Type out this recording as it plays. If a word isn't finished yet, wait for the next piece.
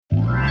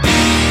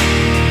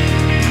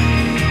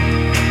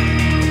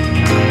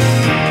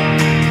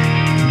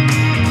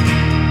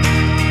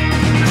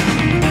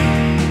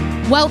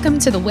Welcome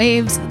to The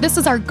Waves. This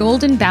is our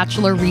Golden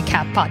Bachelor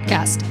recap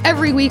podcast.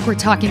 Every week, we're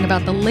talking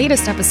about the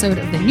latest episode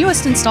of the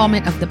newest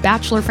installment of the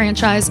Bachelor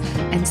franchise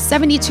and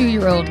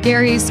 72-year-old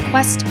Gerry's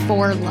quest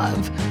for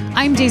love.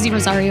 I'm Daisy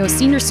Rosario,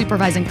 senior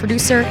supervising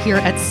producer here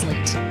at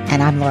Slate.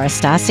 And I'm Laura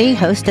Stassi,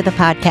 host of the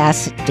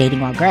podcast Dating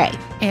While Gray.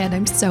 And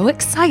I'm so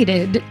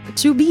excited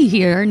to be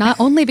here, not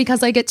only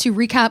because I get to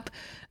recap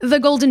The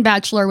Golden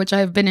Bachelor, which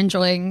I've been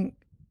enjoying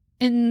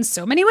in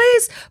so many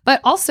ways, but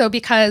also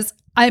because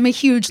I'm a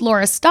huge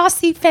Laura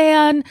Stassi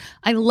fan.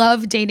 I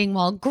love Dating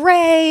While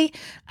Gray.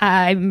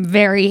 I'm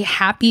very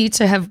happy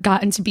to have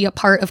gotten to be a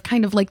part of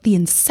kind of like the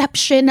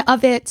inception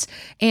of it.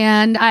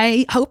 And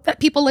I hope that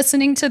people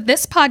listening to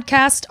this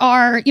podcast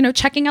are,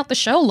 checking out the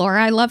show,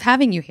 Laura. I love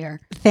having you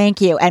here.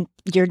 Thank you. And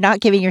you're not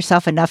giving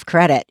yourself enough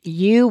credit.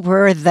 You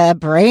were the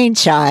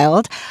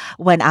brainchild.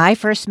 When I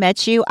first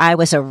met you, I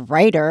was a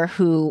writer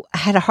who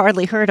had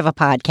hardly heard of a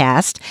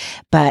podcast,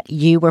 but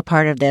you were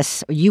part of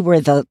this. You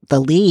were the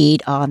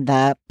lead on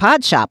the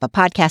Pod Shop, a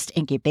podcast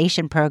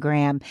incubation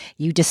program.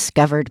 You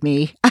discovered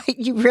me.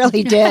 You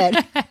really did.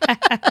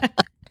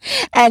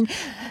 And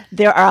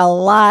there are a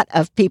lot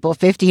of people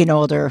 50 and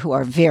older who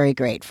are very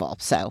grateful.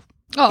 So,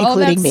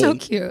 including that's me. So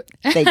cute.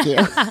 Thank you.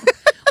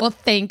 Well,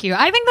 thank you.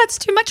 I think that's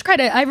too much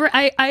credit.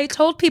 I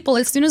told people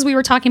as soon as we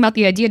were talking about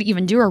the idea to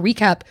even do a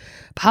recap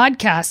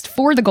podcast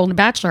for The Golden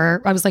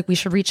Bachelor, I was like, we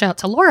should reach out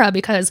to Laura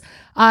because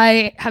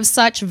I have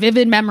such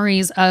vivid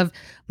memories of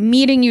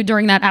meeting you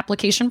during that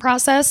application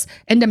process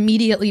and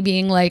immediately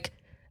being like,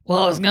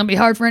 well, it's going to be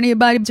hard for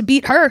anybody to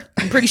beat her.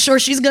 I'm pretty sure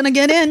she's going to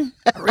get in.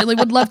 I really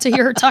would love to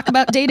hear her talk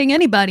about dating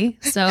anybody.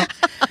 So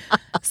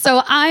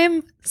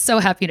I'm so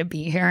happy to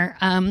be here.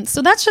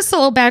 So that's just a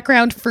little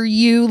background for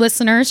you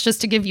listeners,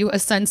 just to give you a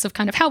sense of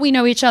kind of how we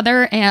know each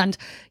other. And,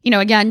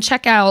 again,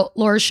 check out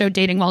Laura's show,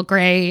 Dating While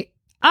Gray.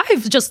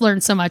 I've just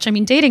learned so much. I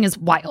mean, dating is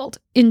wild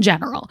in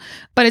general,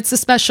 but it's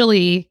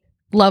especially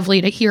lovely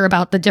to hear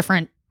about the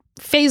different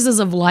phases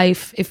of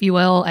life, if you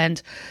will,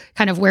 and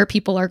kind of where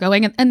people are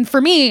going. And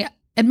for me,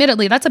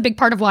 admittedly, that's a big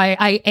part of why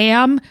I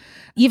am,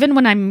 even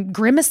when I'm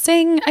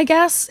grimacing, I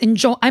guess,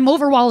 I'm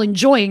overall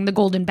enjoying The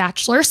Golden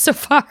Bachelor so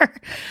far,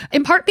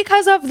 in part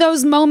because of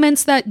those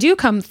moments that do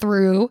come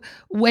through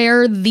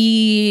where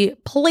the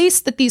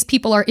place that these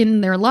people are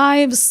in their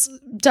lives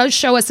does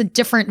show us a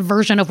different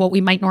version of what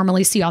we might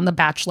normally see on The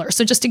Bachelor.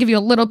 So just to give you a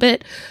little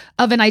bit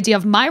of an idea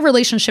of my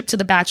relationship to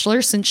The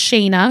Bachelor, since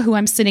Shayna, who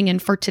I'm sitting in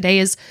for today,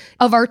 is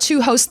of our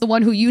two hosts, the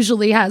one who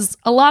usually has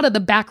a lot of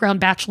the background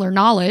Bachelor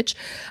knowledge.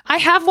 I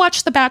have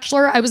watched The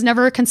Bachelor. I was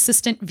never a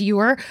consistent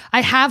viewer.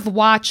 I have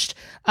watched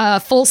a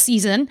full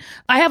season.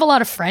 I have a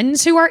lot of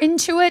friends who are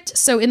into it.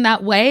 So in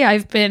that way,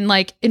 I've been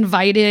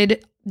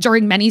invited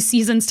during many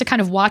seasons to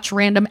kind of watch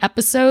random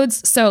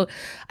episodes. So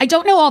I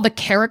don't know all the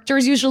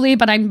characters usually,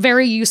 but I'm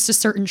very used to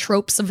certain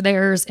tropes of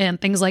theirs and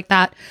things like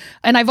that.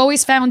 And I've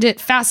always found it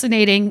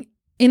fascinating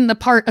in the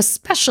part,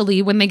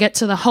 especially when they get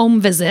to the home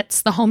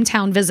visits, the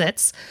hometown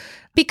visits,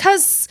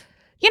 because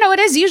it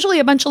is usually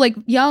a bunch of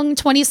young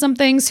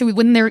 20-somethings who,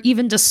 when they're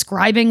even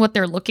describing what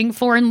they're looking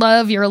for in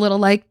love, you're a little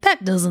like,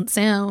 that doesn't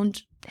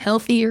sound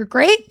healthy or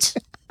great.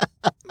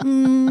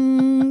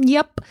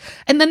 Yep.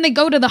 And then they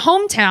go to the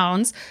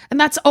hometowns, and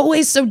that's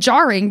always so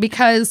jarring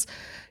because,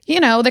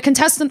 the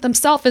contestant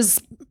themselves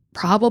is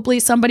probably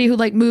somebody who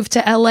moved to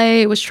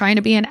LA, was trying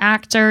to be an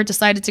actor,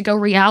 decided to go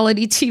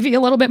reality TV a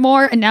little bit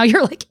more. And now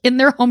you're in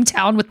their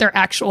hometown with their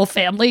actual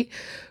family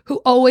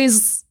who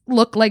always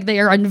look like they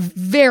are on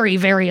very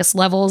various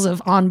levels of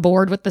on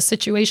board with the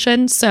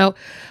situation. So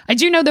I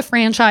do know the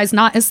franchise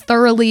not as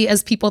thoroughly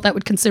as people that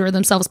would consider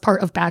themselves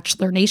part of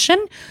Bachelor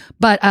Nation,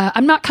 but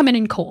I'm not coming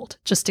in cold,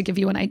 just to give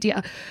you an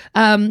idea.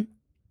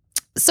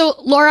 So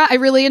Laura, I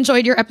really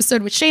enjoyed your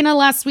episode with Shayna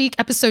last week.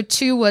 Episode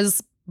 2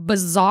 was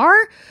bizarre.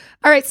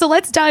 All right, so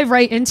let's dive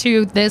right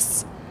into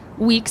this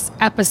week's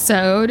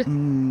episode.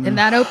 In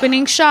that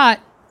opening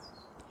shot,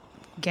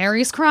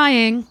 Gerry's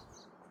crying.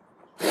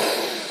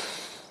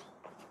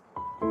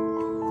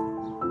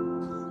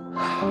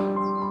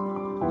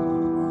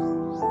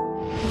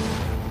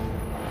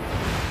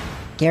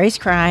 Gerry's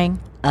crying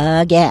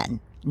again.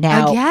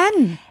 Now,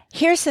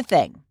 here's the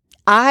thing.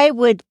 I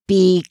would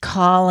be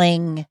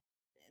calling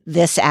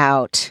this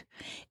out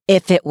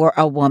if it were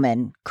a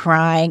woman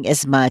crying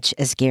as much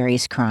as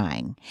Gerry's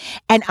crying.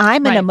 And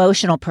I'm an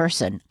emotional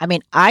person. I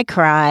mean, I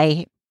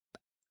cry.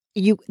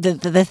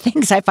 The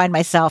things I find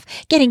myself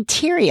getting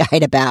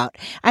teary-eyed about.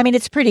 I mean,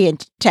 it's pretty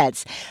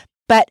intense.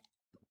 But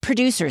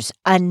producers,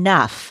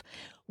 enough.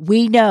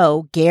 We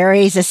know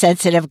Gerry's a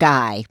sensitive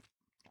guy.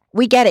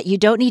 We get it. You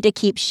don't need to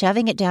keep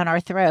shoving it down our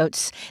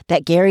throats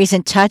that Gerry's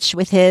in touch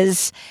with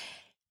his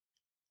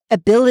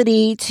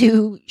ability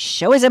to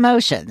show his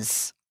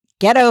emotions.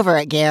 Get over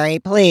it, Gerry,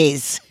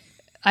 please.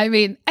 I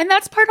mean, and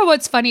that's part of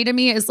what's funny to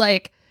me is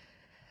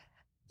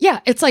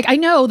it's I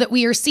know that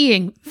we are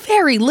seeing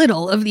very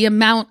little of the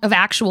amount of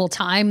actual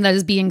time that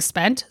is being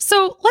spent.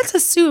 So let's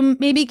assume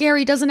maybe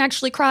Gerry doesn't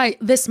actually cry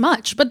this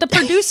much, but the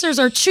producers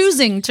are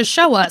choosing to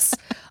show us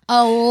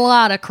a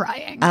lot of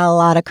crying. A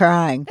lot of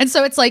crying. And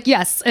so it's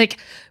yes,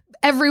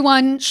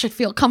 everyone should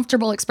feel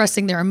comfortable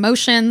expressing their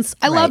emotions.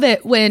 I love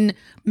it when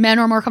men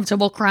are more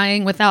comfortable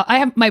crying without. I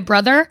have my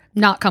brother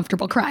not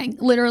comfortable crying,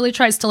 literally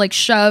tries to like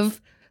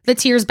shove the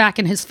tears back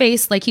in his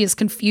face, like he is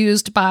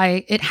confused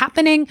by it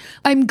happening.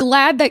 I'm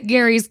glad that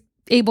Gerry's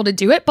able to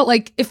do it, but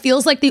like it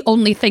feels like the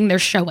only thing they're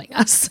showing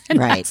us. And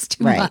that's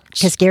too much.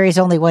 Because Gerry's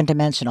only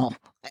one-dimensional.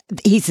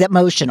 He's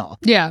emotional.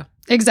 Yeah.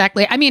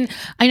 Exactly. I mean,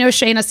 I know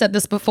Shayna said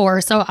this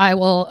before, so I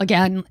will,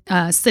 again,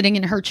 sitting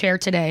in her chair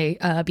today,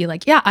 be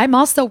like, yeah, I'm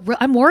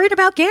worried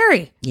about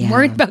Gerry. Yeah. I'm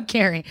worried about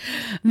Gerry.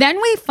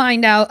 Then we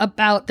find out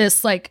about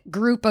this like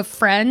group of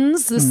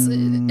friends, this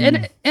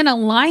an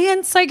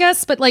alliance, I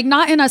guess, but like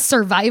not in a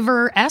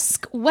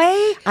Survivor-esque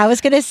way. I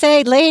was going to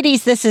say,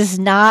 ladies, this is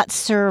not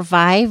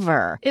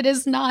Survivor. It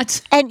is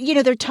not. And,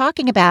 they're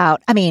talking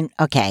about,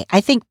 okay, I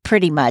think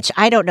pretty much,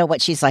 I don't know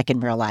what she's like in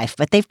real life,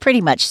 but they've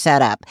pretty much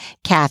set up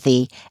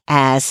Kathy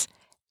as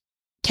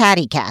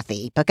Catty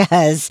Kathy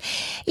because,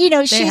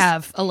 they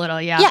have a little,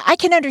 yeah. Yeah, I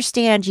can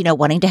understand,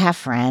 wanting to have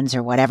friends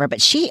or whatever,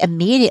 but she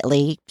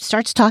immediately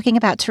starts talking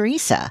about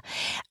Teresa.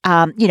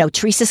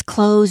 Teresa's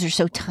clothes are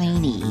so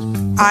tiny.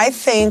 I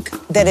think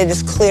that it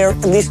is clear,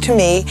 at least to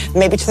me,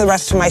 maybe to the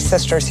rest of my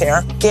sisters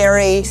here,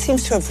 Gerry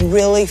seems to have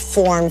really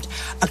formed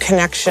a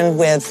connection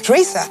with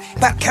Teresa.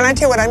 But can I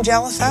tell you what I'm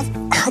jealous of?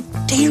 Her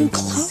damn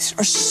clothes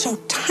are so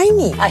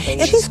tiny. I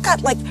hate She's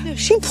got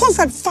she pulls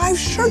out 5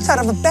 shirts out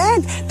of a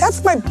bag.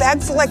 That's my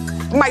bag for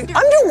my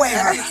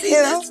underwear,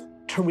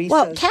 Teresa.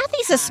 Well,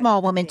 Kathy's a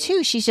small woman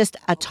too. She's just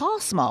a tall,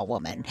 small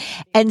woman.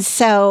 And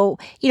so,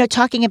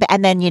 talking about,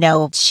 and then,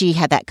 she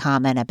had that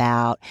comment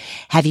about,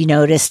 have you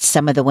noticed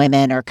some of the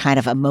women are kind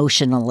of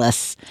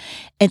emotionless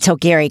until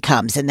Gerry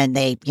comes and then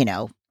they,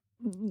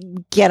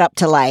 get up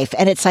to life.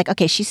 And it's like,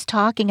 okay, she's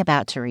talking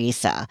about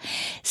Teresa.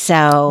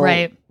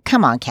 So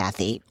come on,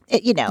 Kathy,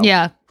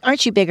 yeah.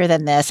 Aren't you bigger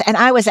than this? And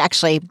I was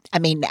actually,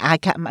 I'm a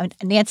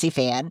Nancy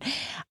fan.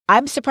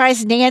 I'm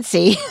surprised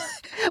Nancy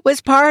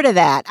was part of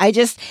that. I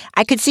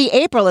could see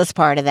April as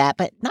part of that,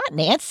 but not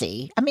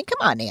Nancy. Come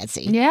on,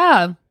 Nancy.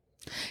 Yeah.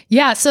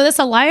 Yeah. So this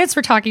alliance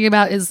we're talking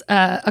about is,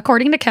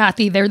 according to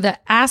Kathy, they're the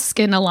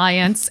Askin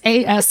Alliance,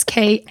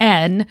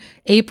 ASKN,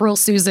 April,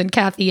 Susan,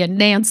 Kathy, and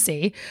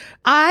Nancy.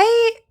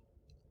 I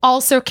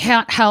also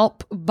can't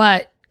help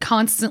but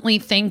constantly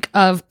think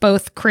of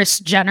both Kris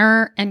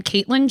Jenner and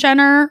Caitlyn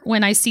Jenner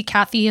when I see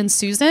Kathy and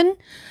Susan.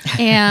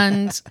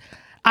 And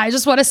I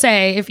just want to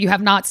say, if you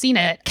have not seen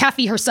it,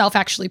 Kathy herself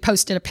actually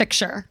posted a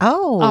picture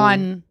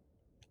on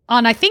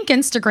I think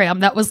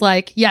Instagram that was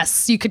like,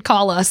 yes, you could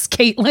call us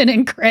Caitlyn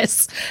and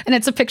Kris. And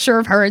it's a picture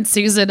of her and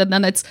Susan. And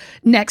then it's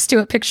next to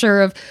a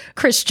picture of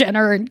Kris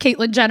Jenner and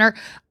Caitlyn Jenner.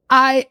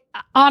 I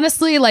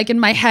honestly, in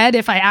my head,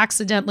 if I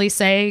accidentally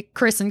say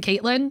Kris and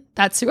Caitlyn,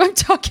 that's who I'm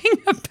talking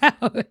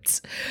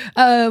about.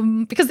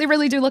 Because they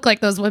really do look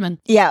like those women.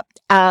 Yeah,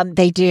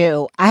 they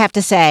do. I have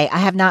to say, I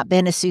have not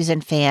been a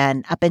Susan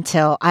fan up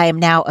until I am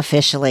now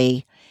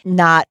officially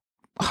not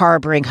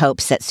harboring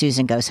hopes that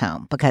Susan goes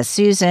home, because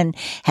Susan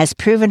has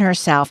proven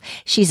herself.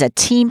 She's a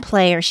team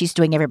player. She's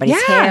doing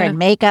everybody's hair and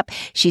makeup.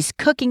 She's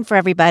cooking for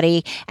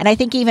everybody. And I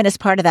think even as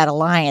part of that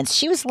alliance,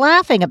 she was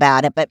laughing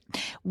about it, but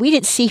we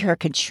didn't see her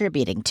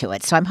contributing to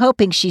it. So I'm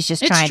hoping she's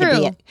just trying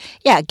to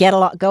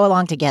go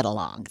along to get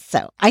along.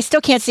 So I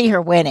still can't see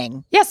her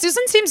winning. Yeah,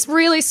 Susan seems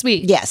really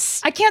sweet. Yes.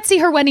 I can't see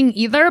her winning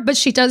either, but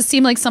she does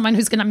seem like someone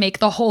who's going to make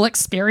the whole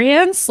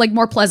experience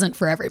more pleasant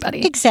for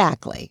everybody.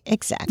 Exactly.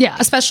 Yeah,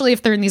 especially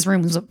if they're in these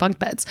rooms with bunk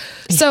beds.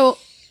 So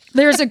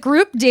there's a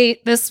group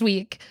date this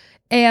week,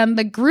 and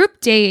the group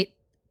date,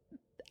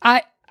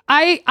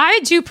 I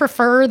do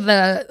prefer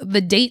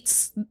the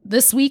dates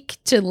this week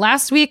to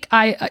last week.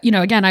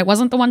 Again, I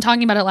wasn't the one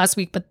talking about it last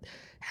week, but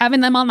having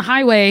them on the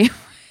highway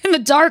in the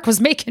dark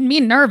was making me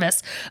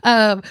nervous.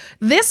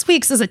 This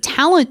week's is a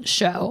talent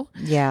show.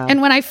 Yeah.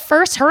 And when I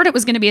first heard it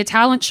was going to be a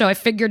talent show, I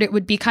figured it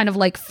would be kind of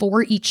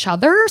for each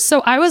other.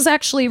 So I was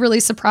actually really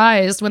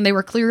surprised when they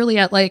were clearly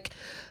at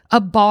a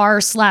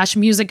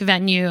bar/music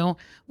venue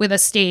with a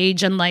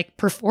stage and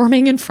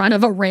performing in front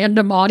of a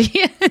random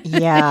audience.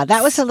 Yeah,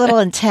 that was a little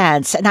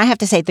intense. And I have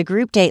to say, the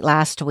group date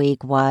last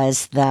week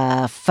was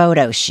the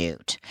photo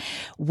shoot,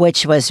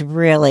 which was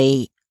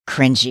really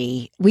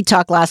cringy. We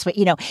talked last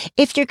week,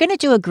 if you're going to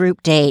do a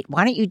group date,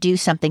 why don't you do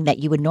something that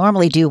you would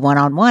normally do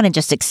one-on-one and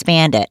just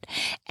expand it?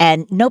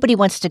 And nobody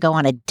wants to go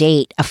on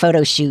a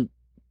photo shoot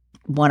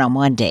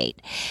one-on-one date.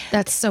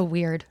 That's so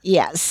weird.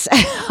 Yes.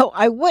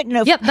 I wouldn't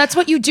have. Yep, that's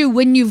what you do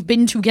when you've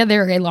been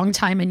together a long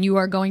time and you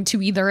are going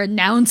to either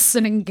announce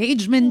an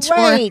engagement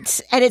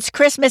right. And it's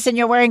Christmas and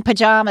you're wearing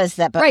pajamas.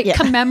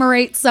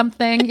 Commemorate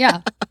something.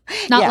 Yeah.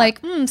 Not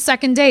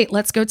second date,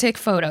 let's go take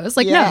photos.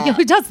 No,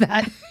 who does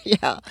that?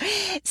 Yeah.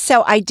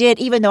 So I did,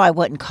 even though I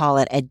wouldn't call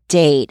it a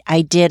date,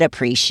 I did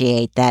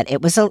appreciate that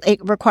it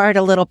required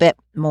a little bit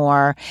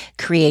more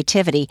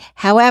creativity.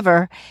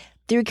 However,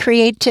 the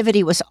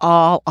creativity was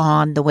all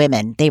on the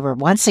women. They were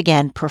once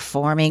again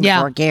performing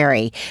for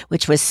Gerry,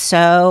 which was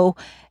so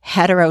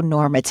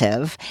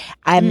heteronormative.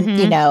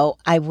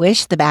 I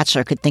wish The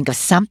Bachelor could think of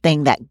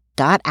something that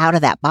got out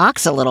of that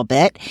box a little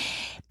bit,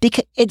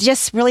 because it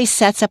just really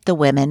sets up the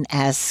women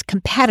as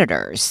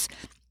competitors.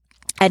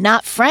 And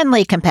not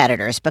friendly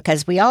competitors,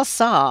 because we all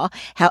saw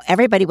how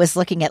everybody was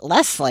looking at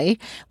Leslie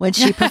when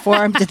she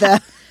performed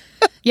the...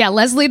 Yeah,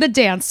 Leslie the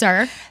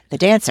dancer. The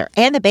dancer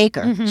and the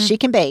baker. Mm-hmm. She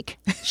can bake.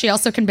 She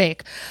also can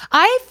bake.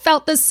 I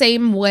felt the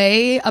same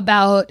way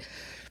about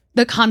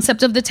the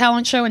concept of the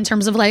talent show in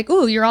terms of like,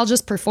 ooh, you're all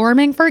just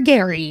performing for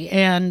Gerry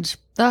and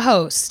the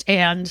host.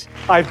 And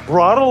I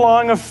brought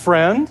along a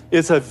friend.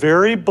 It's a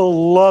very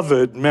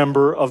beloved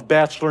member of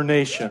Bachelor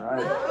Nation.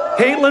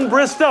 Caitlin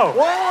Bristow.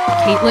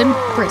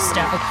 Caitlin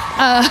Bristow.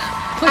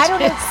 I don't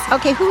know.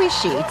 Okay, who is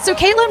she? So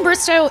Caitlin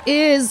Bristow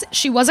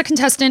she was a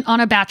contestant on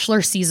a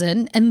Bachelor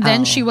season, and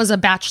then she was a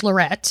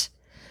Bachelorette.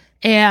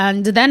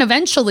 And then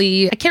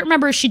eventually, I can't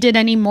remember if she did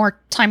any more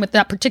time with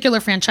that particular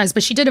franchise,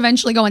 but she did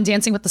eventually go on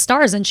Dancing with the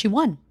Stars, and she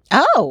won.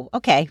 Oh,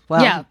 okay.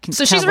 Well, yeah.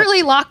 So she's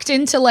really locked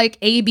into like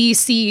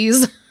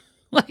ABC's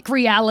like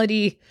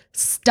reality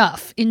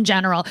stuff in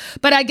general.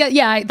 But I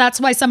get, that's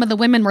why some of the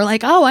women were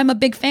like, oh, I'm a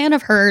big fan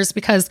of hers,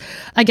 because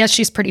I guess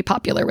she's pretty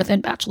popular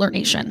within Bachelor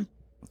Nation.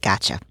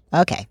 Gotcha.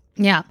 Okay.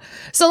 Yeah.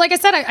 So like I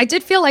said, I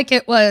did feel like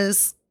it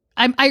was,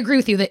 I agree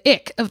with you, the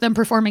ick of them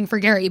performing for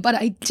Gerry, but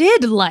I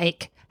did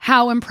like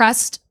how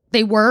impressed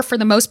they were for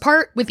the most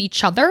part with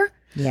each other.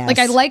 Yes. Like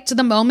I liked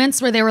the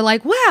moments where they were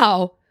like,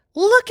 wow,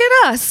 look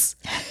at us.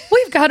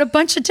 We've got a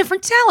bunch of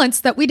different talents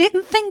that we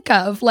didn't think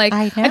of. Like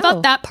I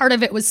thought that part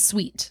of it was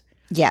sweet.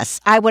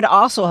 Yes. I would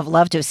also have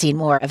loved to have seen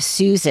more of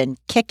Susan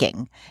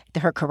kicking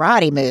her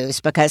karate moves,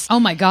 because oh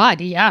my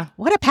God, yeah.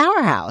 What a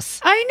powerhouse.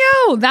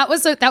 I know. That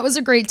was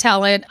a great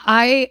talent.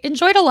 I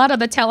enjoyed a lot of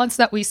the talents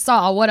that we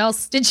saw. What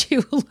else did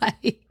you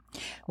like?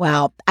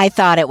 Well, I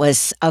thought it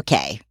was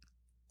okay.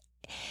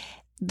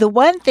 The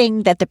one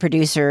thing that the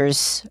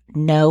producers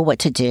know what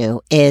to do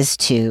is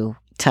to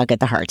tug at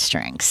the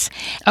heartstrings.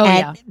 Oh,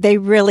 and yeah. They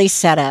really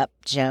set up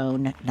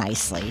Joan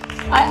nicely.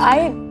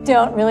 I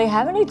don't really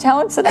have any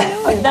talents that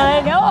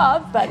I know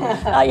of, but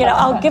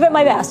I'll give it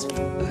my best,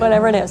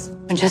 whatever it is.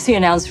 When Jesse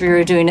announced we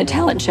were doing a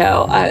talent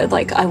show, I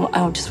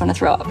just want to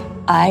throw up.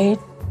 I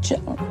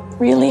don't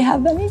really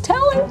have any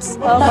talents.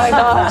 Oh my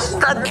gosh.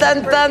 Dun,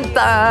 dun, dun,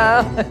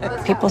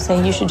 dun. People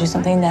say you should do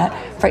something that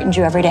frightens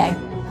you every day.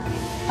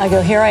 I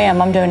go, here I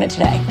am, I'm doing it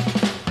today.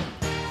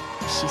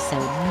 She's so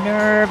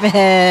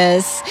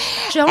nervous.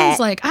 Joan's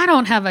like, I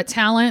don't have a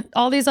talent.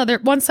 All these other,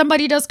 when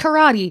somebody does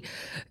karate,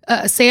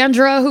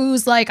 Sandra,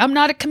 who's like, I'm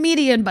not a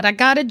comedian, but I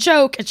got a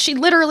joke. And she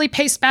literally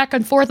paced back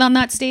and forth on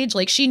that stage.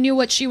 Like she knew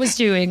what she was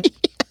doing.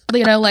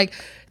 Like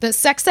the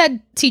sex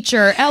ed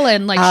teacher,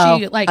 Ellen,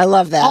 I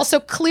love that. Also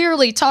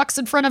clearly talks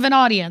in front of an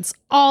audience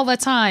all the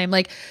time.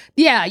 Like,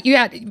 yeah, you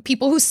had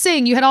people who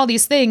sing, you had all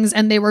these things,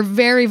 and they were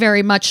very,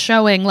 very much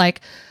showing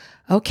like,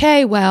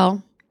 okay,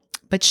 well,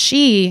 but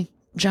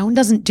Joan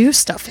doesn't do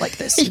stuff like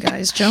this, you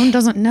guys. Joan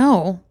doesn't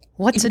know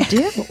what to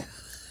do.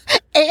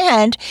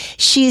 And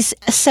she's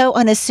so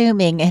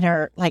unassuming in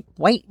her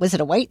white, was it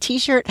a white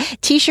t-shirt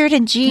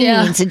and jeans.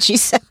 Yeah. And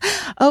she's so,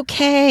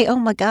 okay, oh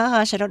my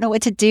gosh, I don't know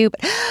what to do,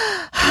 but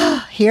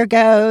here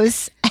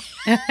goes.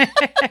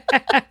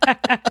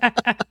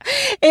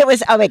 It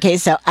was, okay,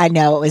 so I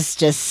know it was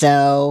just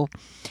so,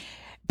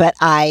 but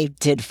I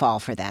did fall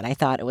for that. I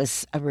thought it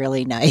was a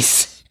really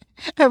nice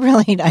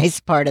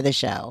part of the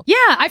show.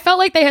 Yeah, I felt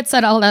like they had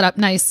set all that up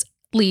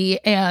nicely.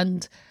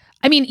 And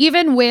I mean,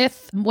 even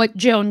with what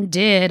Joan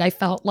did, I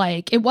felt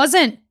like it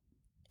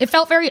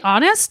felt very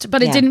honest,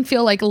 but it didn't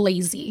feel like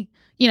lazy.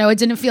 It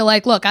didn't feel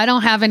like, look, I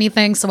don't have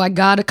anything, so I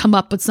got to come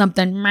up with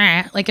something.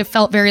 Like it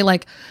felt very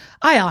like,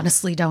 I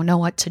honestly don't know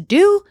what to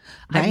do.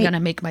 Right. I'm going to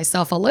make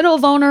myself a little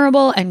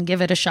vulnerable and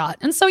give it a shot.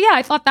 And so, yeah,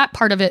 I thought that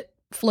part of it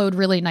flowed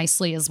really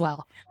nicely as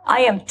well.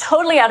 I am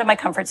totally out of my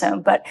comfort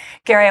zone, but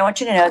Gerry, I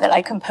want you to know that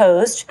I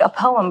composed a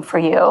poem for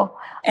you,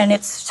 and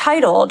it's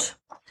titled,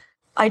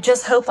 I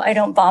Just Hope I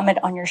Don't Vomit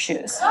on Your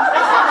Shoes. So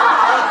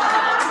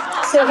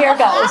here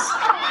goes.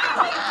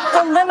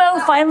 The limo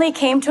finally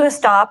came to a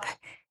stop,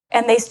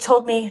 and they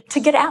told me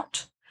to get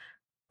out.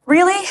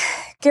 Really?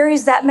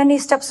 Gerry's that many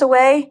steps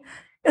away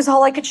is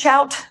all I could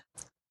shout.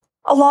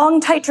 A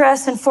long, tight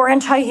dress and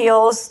 4-inch high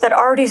heels that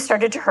already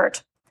started to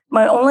hurt.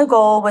 My only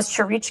goal was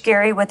to reach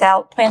Gerry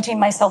without planting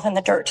myself in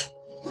the dirt.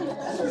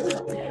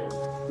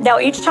 Now,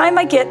 each time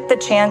I get the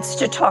chance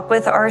to talk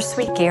with our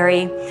sweet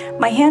Gerry,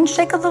 my hands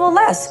shake a little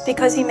less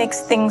because he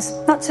makes things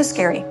not so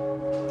scary.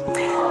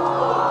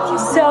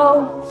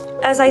 So,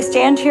 as I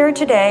stand here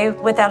today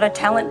without a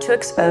talent to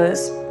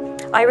expose,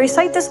 I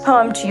recite this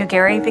poem to you,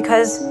 Gerry,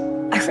 because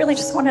I really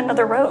just want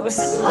another rose.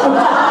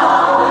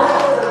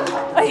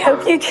 I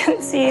hope you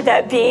can see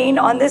that being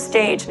on this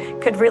stage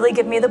could really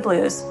give me the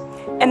blues,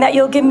 and that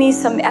you'll give me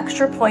some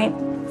extra point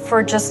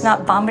for just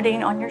not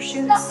vomiting on your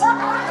shoes.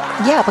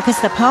 Yeah,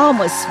 because the poem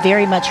was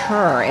very much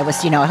her. It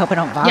was, I hope I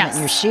don't vomit in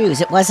your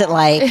shoes. It wasn't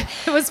like,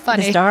 it was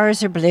funny. The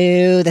stars are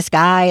blue, the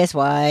sky is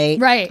white.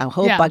 Right. I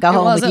hope I go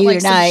home with you like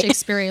tonight. Some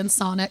Shakespearean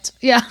sonnet.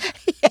 Yeah.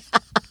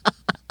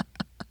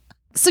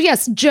 So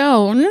yes,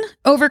 Joan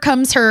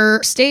overcomes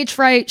her stage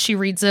fright. She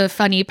reads a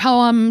funny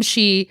poem.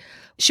 She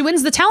she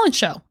wins the talent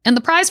show. And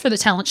the prize for the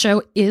talent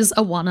show is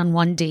a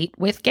one-on-one date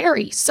with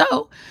Gerry.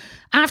 So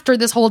after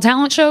this whole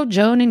talent show,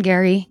 Joan and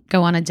Gerry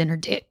go on a dinner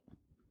date.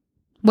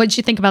 What did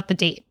you think about the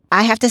date?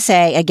 I have to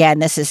say, again,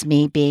 this is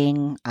me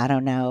being, I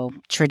don't know,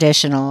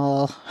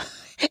 traditional.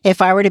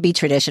 If I were to be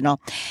traditional,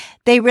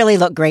 they really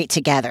look great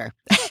together.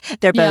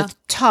 They're both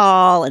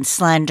tall and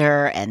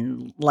slender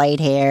and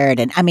light-haired.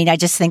 And I mean, I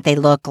just think they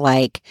look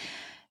like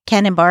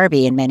Ken and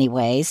Barbie in many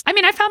ways. I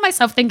mean, I found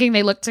myself thinking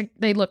they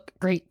look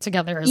great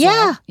together as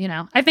well. You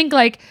know, I think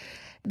like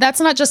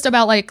that's not just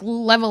about like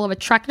level of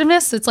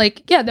attractiveness. It's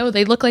like, yeah, no,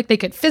 they look like they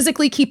could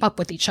physically keep up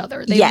with each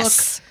other. They look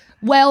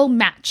well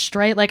matched,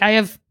 right? Like I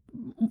have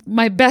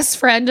my best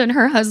friend and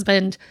her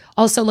husband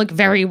also look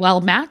very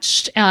well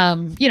matched.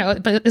 You know,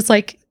 but it's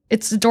like,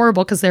 it's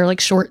adorable because they're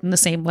like short in the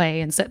same way.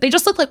 And so they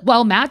just look like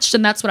well matched.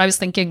 And that's what I was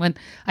thinking when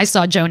I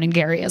saw Joan and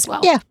Gerry as well.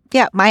 Yeah.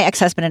 Yeah. My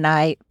ex-husband and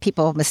I,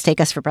 people mistake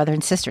us for brother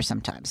and sister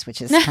sometimes,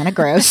 which is kind of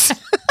gross.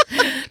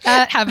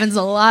 That happens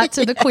a lot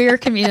to the queer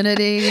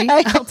community.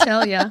 I'll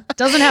tell you. It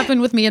doesn't happen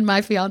with me and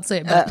my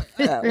fiance, but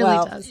it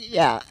really does.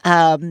 Yeah.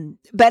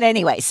 But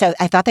anyway, so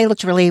I thought they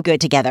looked really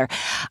good together.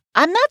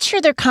 I'm not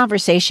sure their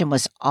conversation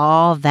was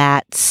all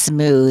that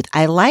smooth.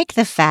 I like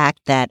the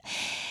fact that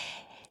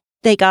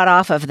they got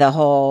off of the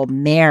whole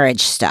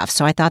marriage stuff.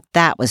 So I thought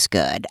that was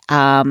good.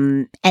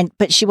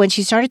 But when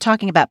she started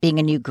talking about being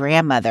a new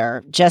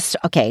grandmother,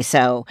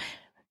 so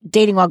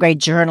Dating While Gray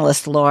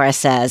journalist Laura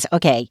says,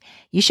 okay,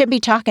 you shouldn't be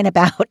talking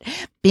about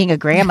being a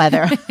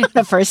grandmother on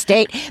a first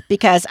date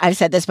because I've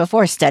said this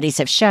before, studies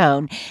have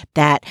shown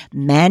that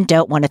men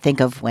don't want to think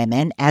of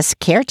women as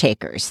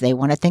caretakers. They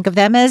want to think of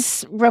them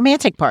as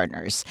romantic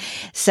partners.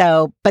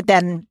 So, but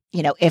then,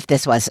 you know, if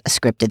this was a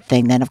scripted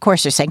thing, then of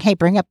course they're saying, hey,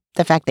 bring up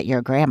the fact that you're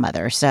a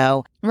grandmother.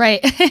 So,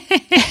 right.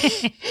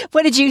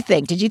 What did you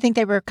think? Did you think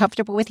they were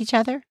comfortable with each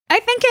other? I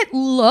think it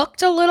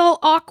looked a little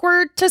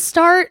awkward to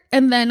start.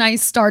 And then I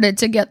started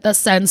to get the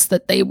sense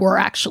that they were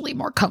actually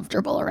more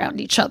comfortable around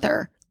each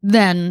other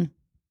than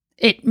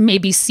it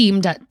maybe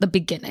seemed at the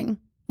beginning,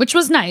 which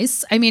was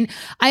nice. I mean,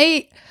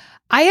 I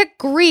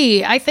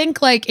agree. I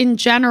think like in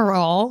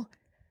general,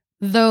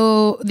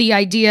 though, the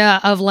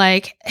idea of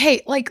like,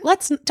 hey, like,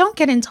 don't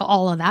get into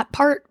all of that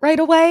part right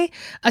away,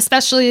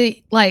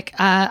 especially like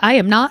I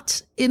am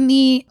not in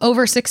the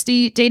over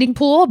 60 dating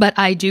pool, but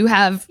I do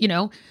have, you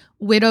know,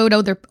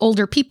 widowed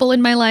older people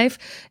in my life.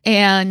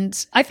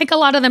 And I think a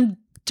lot of them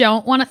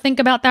don't want to think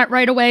about that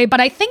right away. But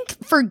I think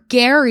for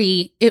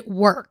Gerry, it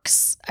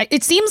works.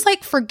 It seems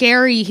like for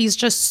Gerry, he's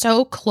just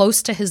so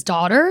close to his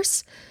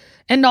daughters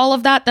and all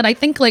of that, that I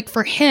think like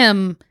for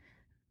him,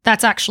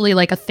 that's actually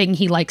like a thing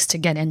he likes to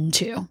get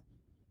into.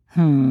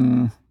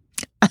 Because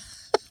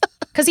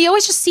he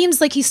always just seems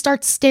like he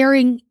starts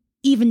staring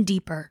even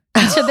deeper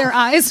into their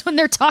eyes when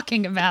they're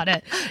talking about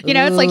it. You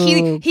know, it's like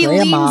he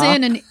leans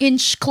in an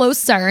inch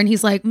closer and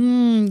he's like,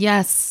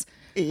 yes,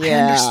 I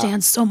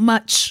understand so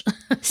much.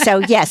 So,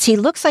 yes, he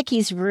looks like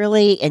he's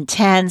really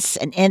intense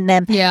and in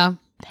them. Yeah.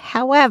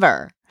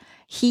 However,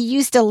 he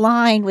used a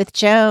line with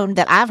Joan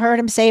that I've heard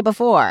him say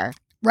before.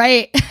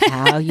 Right.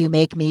 How you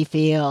make me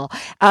feel.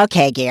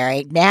 Okay,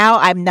 Gerry. Now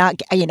I'm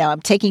not,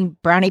 I'm taking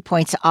brownie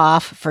points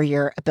off for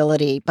your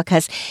ability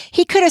because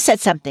he could have said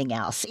something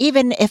else,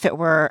 even if it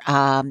were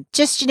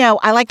just,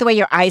 I like the way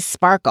your eyes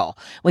sparkle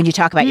when you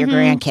talk about your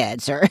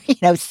grandkids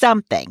or,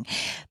 something.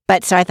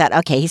 But so I thought,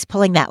 okay, he's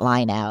pulling that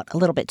line out a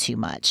little bit too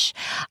much.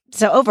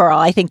 So overall,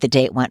 I think the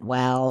date went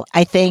well.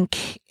 I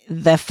think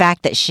the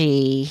fact that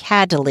she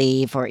had to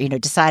leave or,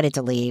 decided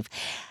to leave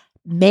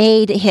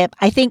made him,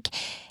 I think,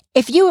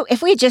 if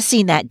we had just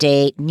seen that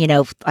date,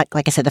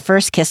 like I said, the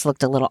first kiss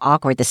looked a little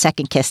awkward. The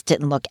second kiss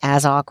didn't look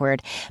as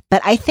awkward.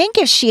 But I think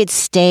if she had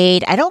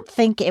stayed, I don't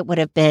think it would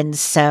have been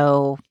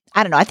so,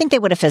 I don't know. I think they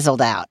would have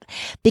fizzled out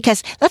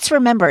because let's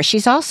remember,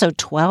 she's also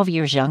 12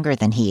 years younger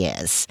than he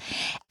is.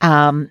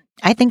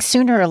 I think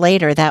sooner or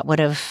later that would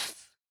have,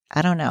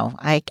 I don't know.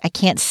 I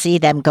can't see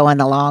them going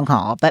the long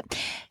haul, but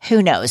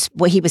who knows?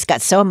 Well, he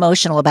got so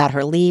emotional about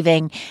her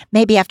leaving.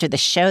 Maybe after the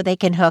show they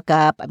can hook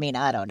up. I mean,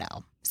 I don't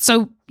know.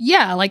 So,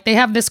 yeah, like they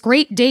have this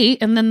great date.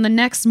 And then the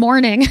next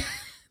morning,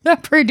 the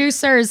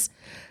producers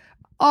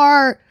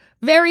are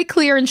very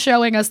clear in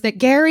showing us that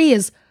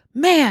Gerry's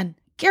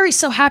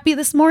so happy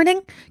this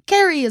morning.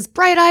 Gerry is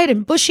bright-eyed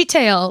and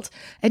bushy-tailed.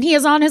 And he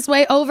is on his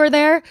way over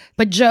there.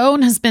 But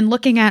Joan has been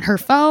looking at her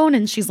phone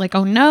and she's like,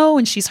 oh no.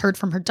 And she's heard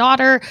from her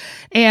daughter.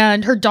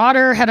 And her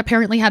daughter had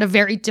apparently had a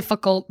very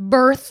difficult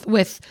birth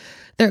with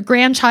their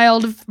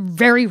grandchild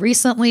very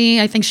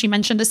recently. I think she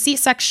mentioned a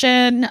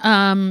C-section.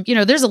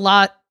 There's a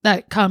lot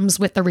that comes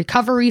with the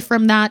recovery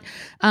from that.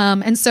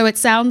 And so it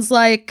sounds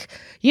like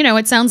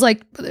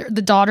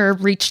the daughter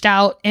reached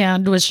out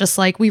and was just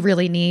like, we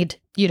really need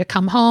you to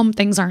come home.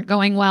 Things aren't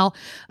going well.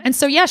 And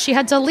so, yeah, she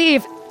had to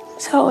leave.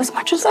 So as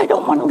much as I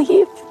don't want to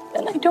leave,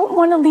 and I don't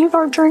want to leave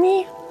our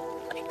journey,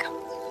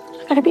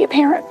 I gotta be a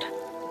parent.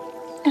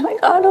 And I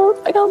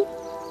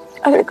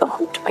gotta go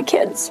home to my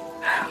kids.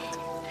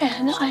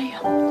 And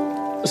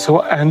So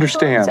I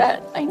understand.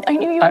 I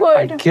knew you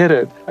would. I get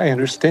it. I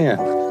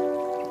understand.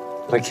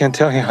 But I can't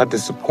tell you how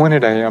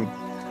disappointed I am.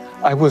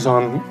 I was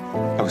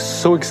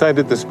so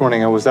excited this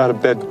morning. I was out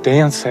of bed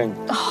dancing.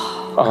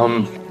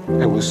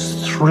 I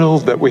was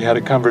thrilled that we had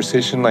a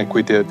conversation like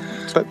we did.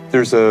 But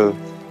there's a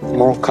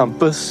moral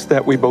compass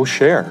that we both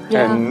share.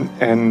 Yeah.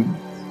 And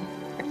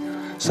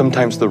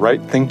sometimes the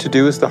right thing to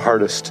do is the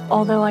hardest.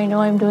 Although I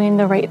know I'm doing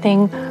the right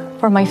thing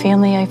for my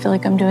family, I feel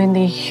like I'm doing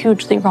the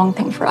hugely wrong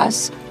thing for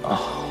us.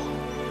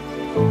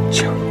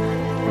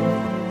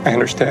 I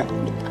understand.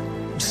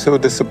 I'm so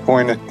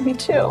disappointed. Me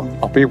too.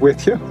 I'll be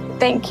with you.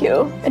 Thank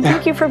you. And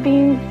thank you for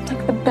being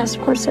like the best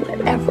person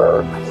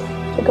ever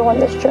to go on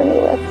this journey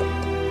with.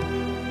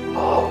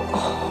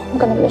 I'm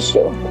gonna miss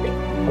you.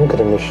 I'm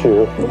gonna miss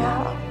you.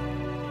 Yeah.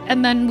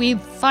 And then we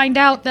find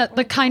out that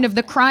the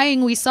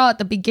crying we saw at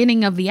the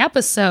beginning of the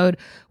episode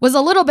was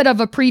a little bit of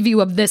a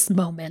preview of this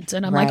moment.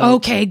 And I'm like,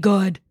 okay,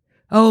 good.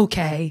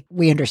 Okay.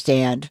 We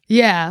understand.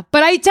 Yeah.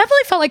 But I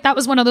definitely felt like that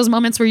was one of those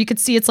moments where you could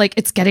see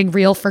it's getting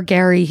real for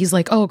Gerry. He's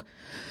like, oh,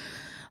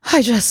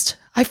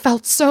 I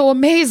felt so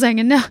amazing.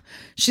 And now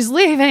she's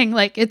leaving.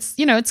 Like it's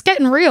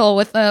getting real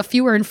with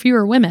fewer and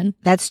fewer women.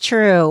 That's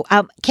true.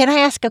 Can I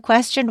ask a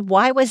question?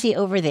 Why was he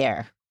over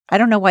there? I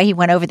don't know why he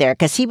went over there,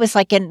 because he was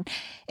like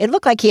it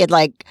looked like he had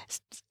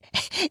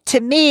to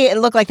me, it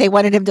looked like they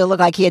wanted him to look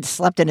like he had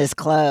slept in his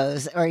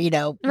clothes or, got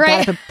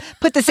up and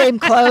put the same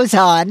clothes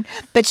on.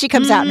 But she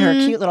comes out in her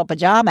cute little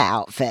pajama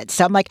outfit.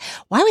 So I'm like,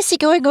 why was he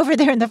going over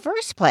there in the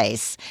first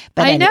place?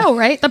 But I know,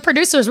 right? The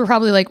producers were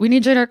probably like, we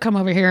need you to come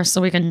over here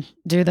so we can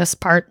do this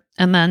part.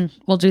 And then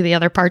we'll do the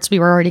other parts we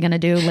were already going to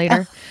do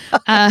later.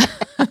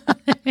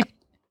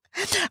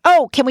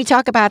 Oh, can we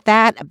talk about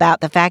that?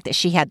 About the fact that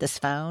she had this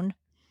phone?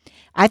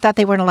 I thought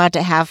they weren't allowed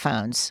to have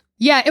phones.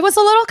 Yeah, it was a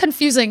little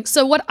confusing.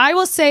 So what I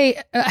will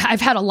say,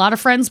 I've had a lot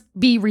of friends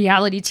be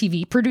reality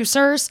TV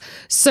producers.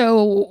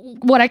 So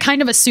what I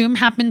kind of assume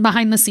happened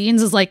behind the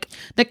scenes is like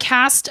the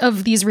cast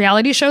of these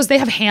reality shows, they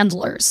have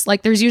handlers.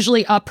 Like there's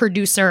usually a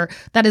producer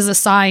that is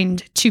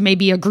assigned to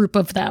maybe a group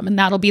of them. And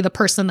that'll be the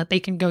person that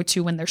they can go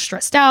to when they're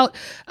stressed out.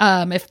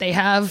 If they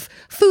have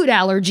food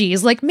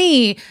allergies like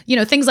me,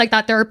 things like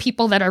that. There are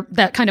people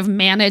that kind of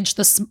manage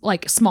the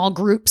small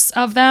groups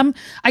of them.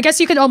 I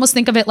guess you could almost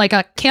think of it like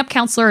a camp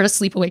counselor at a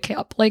sleepaway camp.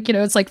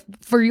 It's like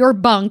for your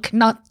bunk,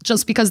 not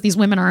just because these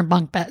women are in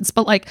bunk beds,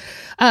 but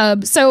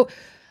so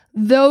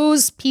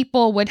those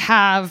people would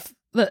have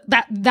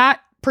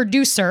that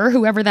producer,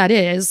 whoever that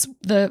is,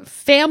 the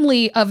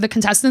family of the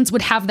contestants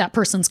would have that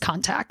person's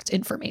contact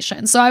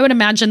information. So I would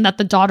imagine that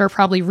the daughter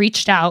probably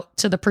reached out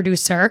to the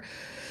producer,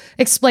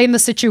 explained the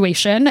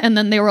situation, and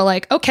then they were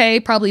like, okay,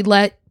 probably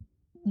let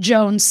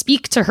Joan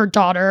speak to her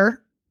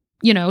daughter,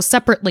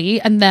 separately,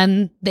 and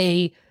then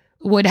they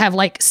would have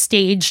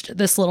staged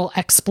this little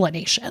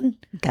explanation.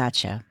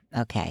 Gotcha.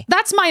 Okay.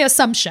 That's my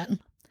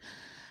assumption.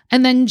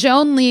 And then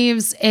Joan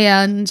leaves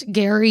and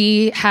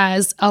Gerry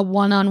has a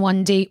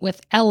one-on-one date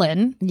with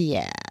Ellen.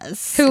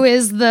 Yes. Who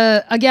is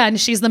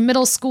she's the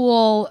middle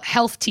school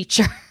health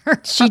teacher.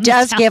 She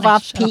does give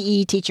off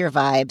PE teacher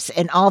vibes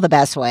in all the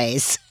best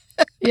ways.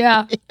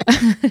 Yeah.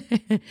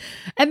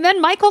 And then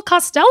Michael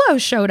Costello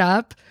showed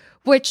up,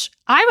 which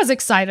I was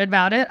excited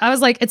about it. I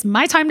was like, it's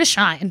my time to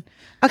shine.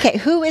 Okay,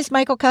 who is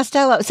Michael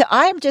Costello? So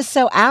I'm just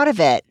so out of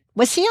it.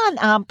 Was he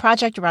on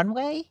Project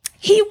Runway?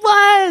 He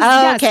was,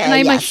 yes. Okay, And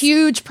I'm a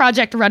huge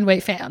Project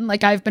Runway fan.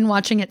 I've been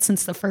watching it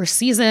since the first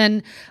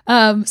season.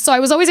 So I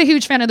was always a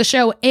huge fan of the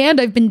show, and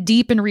I've been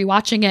deep in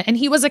rewatching it. And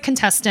he was a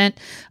contestant.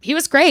 He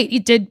was great. He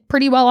did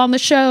pretty well on the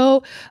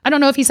show. I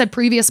don't know if he's had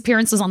previous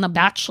appearances on The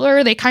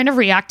Bachelor. They kind of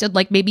reacted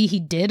like maybe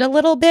he did a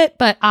little bit,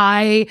 but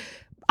I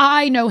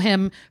know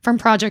him from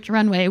Project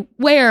Runway,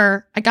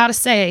 where I gotta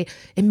say,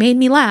 it made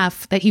me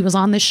laugh that he was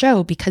on this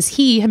show because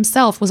he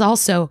himself was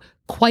also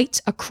quite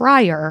a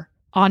crier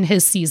on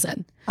his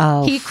season.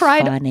 Oh, he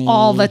cried funny.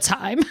 all the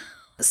time.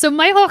 So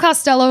Michael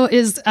Costello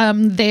is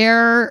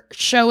there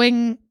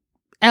showing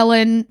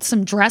Ellen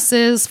some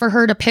dresses for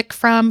her to pick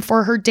from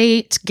for her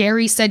date.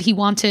 Gerry said he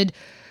wanted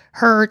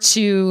her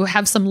to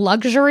have some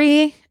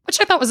luxury,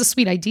 which I thought was a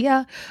sweet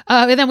idea.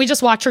 And then we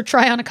just watch her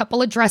try on a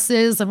couple of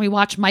dresses, and we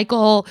watch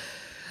Michael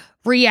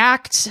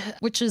react,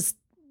 which is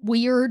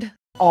weird.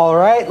 All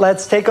right,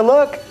 let's take a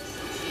look.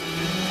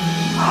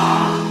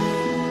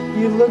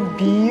 You look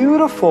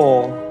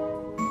beautiful.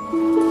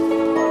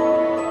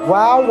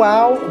 Wow,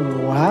 wow,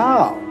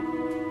 wow.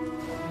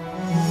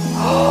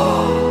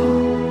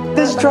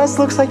 This dress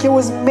looks like it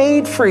was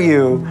made for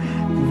you.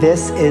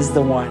 This is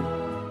the one.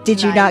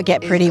 Did you not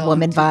get Pretty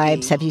Woman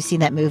vibes? Have you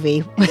seen that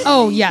movie?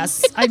 Oh,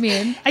 yes. I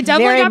mean, I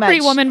definitely got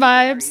Pretty Woman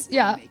vibes.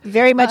 Yeah.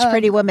 Very much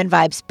Pretty Woman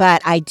vibes.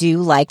 But I do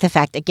like the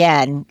fact,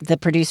 again, the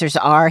producers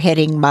are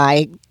hitting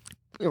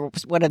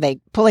what are they?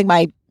 Pulling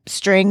my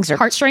strings or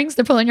heartstrings?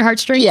 They're pulling your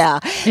heartstrings? Yeah.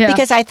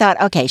 Because I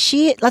thought, okay,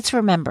 let's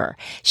remember,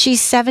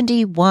 she's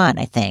 71,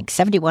 I think,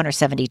 71 or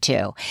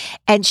 72.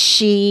 And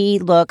she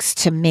looks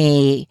to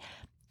me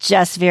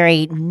just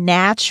very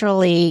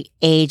naturally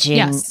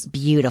aging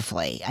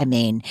beautifully. I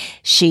mean,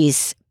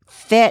 she's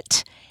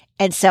fit.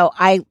 And so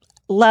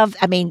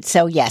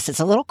yes, it's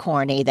a little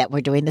corny that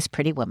we're doing this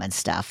Pretty Woman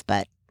stuff,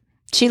 but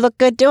she looked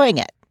good doing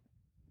it.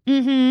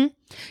 Mm-hmm.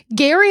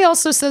 Gerry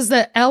also says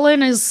that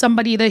Ellen is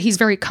somebody that he's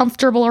very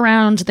comfortable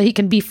around, that he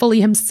can be fully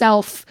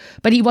himself,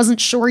 but he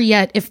wasn't sure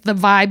yet if the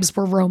vibes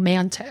were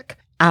romantic.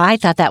 I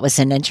thought that was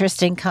an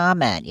interesting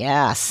comment.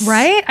 Yes.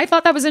 Right? I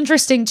thought that was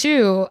interesting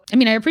too. I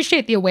mean, I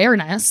appreciate the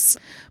awareness,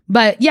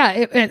 but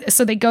yeah,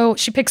 so they go,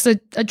 she picks a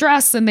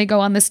dress and they go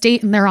on this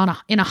date and they're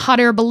in a hot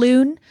air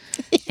balloon.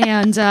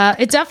 Yeah. And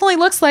it definitely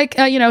looks like,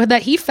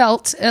 that he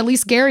felt, at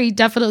least Gerry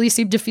definitely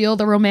seemed to feel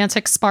the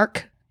romantic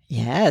spark.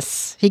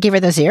 Yes. He gave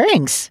her those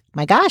earrings.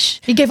 My gosh.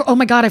 Oh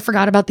my God, I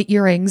forgot about the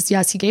earrings.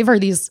 Yes, he gave her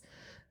these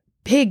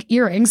big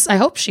earrings. I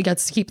hope she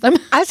gets to keep them.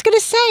 I was going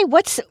to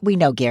say, we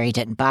know Gerry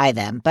didn't buy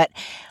them, but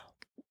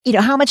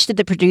how much did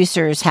the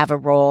producers have a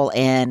role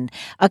in,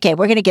 okay,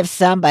 we're going to give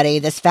somebody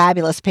this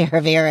fabulous pair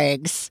of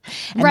earrings.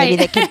 And right.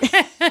 Maybe they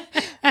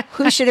can,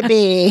 who should it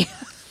be?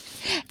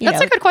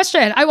 That's a good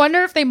question. I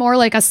wonder if they more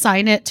like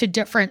assign it to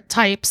different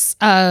types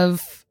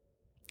of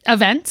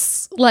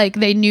events. Like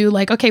they knew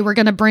like, okay, we're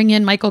going to bring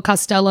in Michael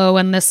Costello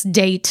and this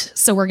date.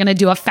 So we're going to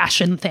do a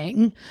fashion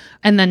thing.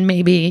 And then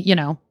maybe,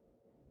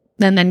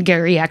 and then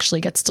Gerry actually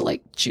gets to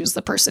like choose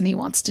the person he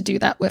wants to do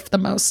that with the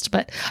most.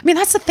 But I mean,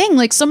 that's the thing.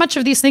 Like so much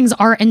of these things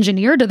are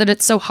engineered that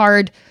it's so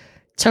hard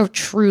to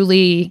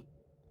truly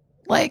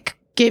like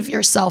give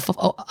yourself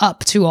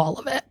up to all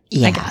of it.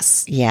 Yeah, I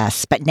guess.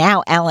 Yes. But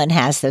now Ellen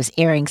has those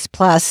earrings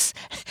plus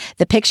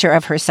the picture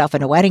of herself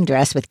in a wedding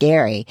dress with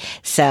Gerry.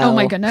 So, oh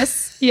my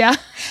goodness. Yeah.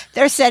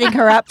 They're setting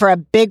her up for a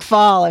big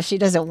fall if she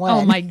doesn't win.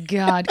 Oh my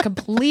God.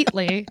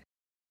 Completely.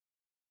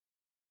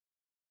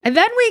 And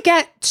then we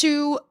get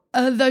to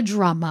the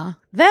drama.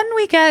 Then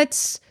we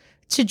get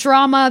to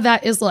drama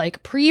that is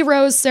like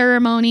pre-rose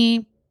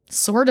ceremony,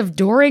 sort of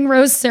during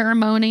rose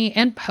ceremony,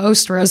 and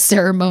post-rose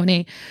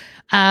ceremony.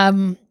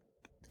 And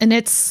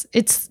it's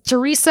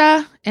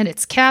Teresa and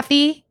it's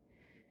Kathy.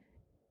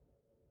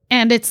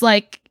 And it's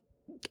like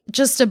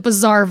just a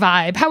bizarre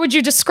vibe. How would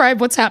you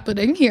describe what's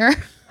happening here?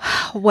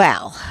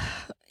 Well,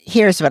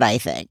 here's what I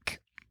think.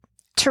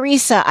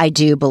 Teresa, I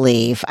do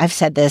believe, I've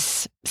said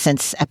this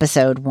since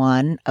episode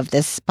 1 of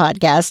this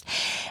podcast,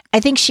 I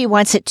think she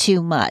wants it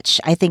too much.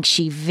 I think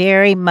she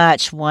very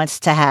much wants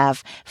to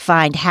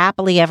find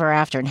happily ever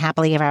after, and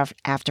happily ever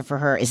after for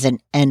her is an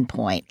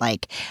endpoint.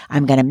 Like,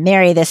 I'm going to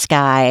marry this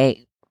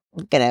guy,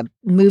 I'm going to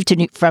move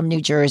from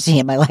New Jersey,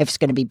 and my life's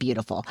going to be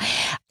beautiful.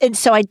 And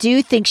so I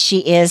do think she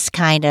is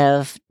kind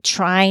of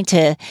trying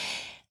to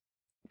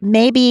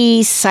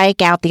maybe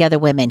psych out the other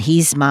women.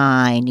 He's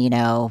mine,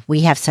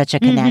 we have such a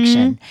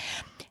connection.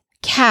 Mm-hmm.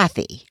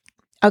 Kathy,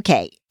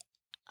 okay,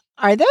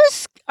 are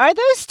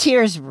those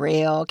tears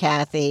real,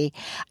 Kathy?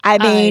 I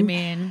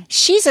mean,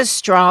 she's a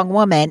strong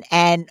woman,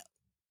 and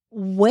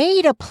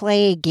way to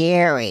play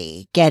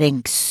Gerry,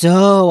 getting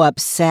so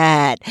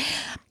upset,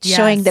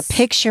 showing the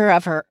picture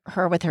of her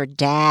with her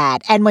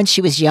dad, and when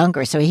she was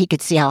younger, so he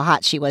could see how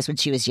hot she was when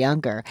she was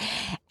younger.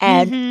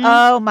 And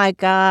oh my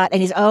God,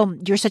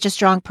 and you're such a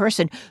strong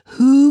person.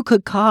 Who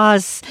could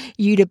cause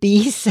you to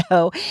be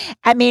so?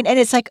 I mean, and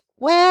it's like,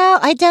 well,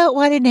 I don't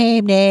want to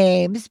name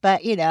names,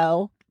 but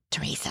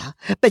Teresa,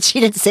 but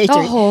she didn't say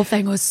Teresa. The whole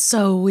thing was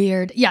so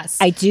weird. Yes.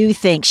 I do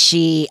think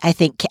I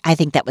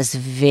think that was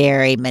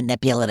very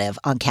manipulative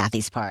on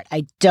Kathy's part.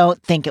 I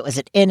don't think it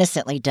was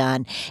innocently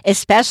done,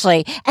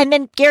 especially, and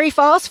then Gerry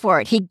falls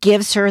for it. He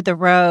gives her the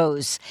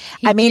rose.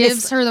 He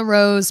gives her the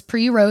rose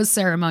pre-rose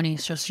ceremony,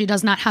 so she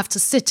does not have to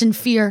sit in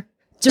fear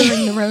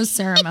during the rose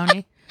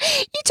ceremony.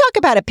 You talk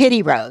about a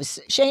pity rose.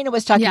 Shayna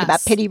was talking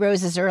about pity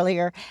roses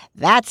earlier.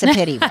 That's a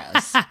pity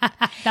rose.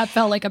 That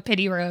felt like a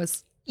pity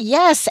rose.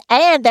 Yes.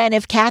 And then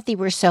if Kathy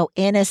were so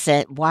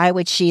innocent, why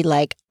would she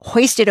like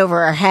hoist it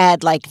over her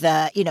head like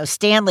the,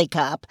 Stanley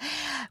Cup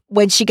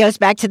when she goes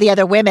back to the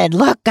other women?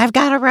 Look, I've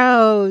got a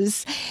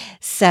rose.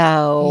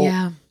 So.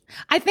 Yeah.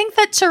 I think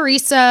that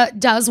Teresa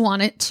does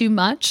want it too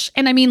much.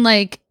 And I mean,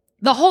 like,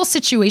 the whole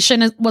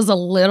situation was a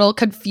little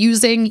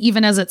confusing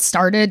even as it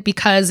started,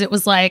 because it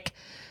was like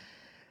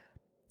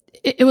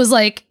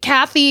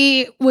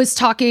Kathy was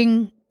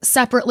talking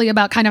separately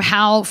about kind of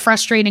how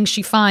frustrating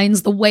she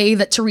finds the way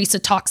that Teresa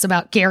talks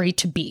about Gerry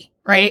to be,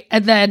 right?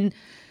 And then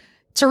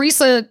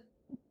Teresa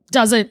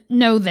doesn't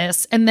know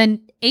this. And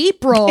then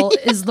April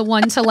is the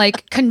one to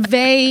like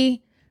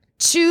convey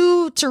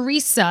to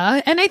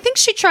Teresa. And I think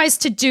she tries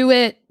to do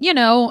it, in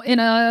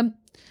a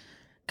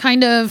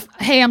kind of,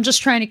 hey, I'm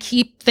just trying to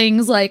keep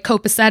things like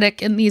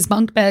copacetic in these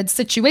bunk beds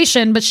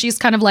situation. But she's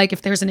kind of like,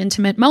 if there's an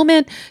intimate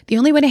moment, the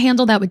only way to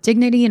handle that with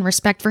dignity and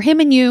respect for him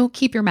and you,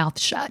 keep your mouth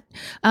shut.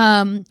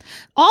 All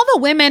the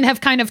women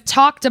have kind of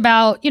talked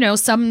about,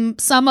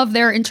 some of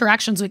their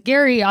interactions with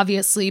Gerry,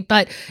 obviously,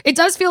 but it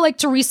does feel like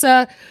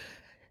Teresa,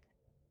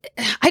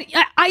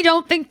 I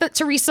don't think that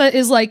Teresa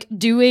is like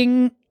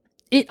doing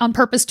it on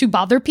purpose to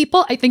bother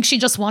people. I think she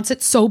just wants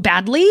it so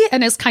badly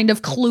and is kind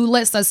of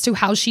clueless as to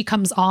how she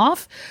comes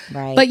off.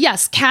 Right. But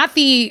yes,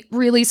 Kathy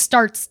really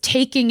starts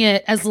taking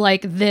it as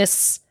like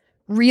this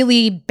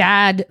really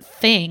bad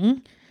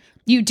thing.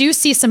 You do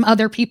see some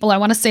other people, I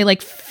want to say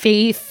like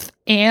Faith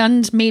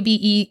and maybe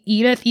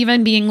Edith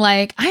even being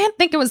like, I didn't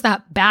think it was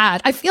that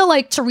bad. I feel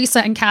like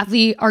Teresa and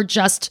Kathy are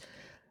just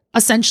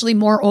essentially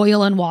more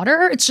oil and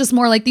water. It's just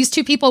more like these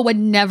two people would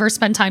never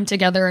spend time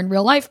together in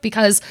real life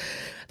because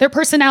their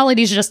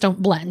personalities just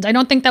don't blend. I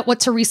don't think that what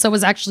Teresa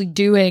was actually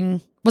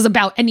doing was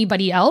about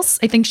anybody else.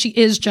 I think she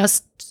is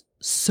just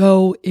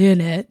so in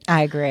it.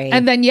 I agree.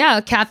 And then,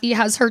 yeah, Kathy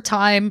has her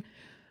time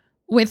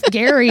with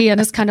Gerry and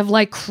is kind of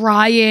like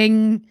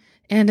crying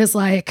and is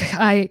like,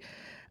 I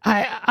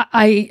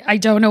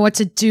don't know what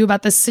to do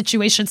about this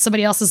situation.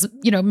 Somebody else is,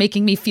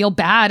 making me feel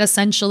bad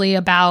essentially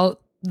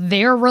about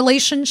their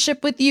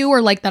relationship with you, or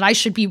like that I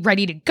should be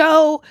ready to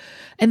go.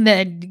 And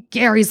then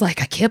Gary's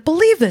like, I can't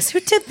believe this.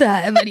 Who did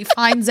that? And then he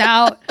finds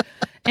out.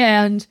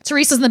 And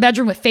Teresa's in the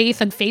bedroom with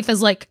Faith, and Faith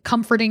is like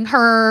comforting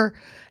her.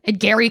 And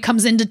Gerry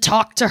comes in to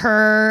talk to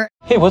her.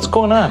 Hey, what's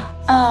going on?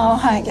 Oh,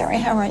 hi, Gerry.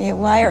 How are you?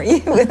 Why are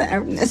you in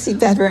our messy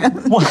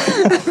bedroom?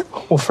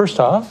 Well, first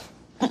off,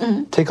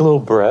 take a little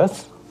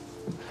breath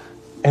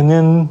and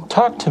then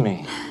talk to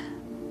me.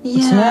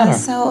 What's the matter?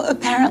 So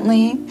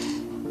apparently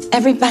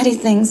everybody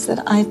thinks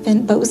that I've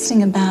been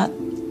boasting about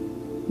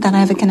that I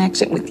have a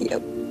connection with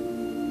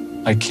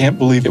you. I can't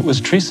believe it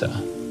was Teresa.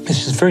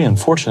 It's just very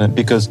unfortunate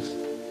because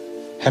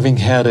having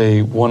had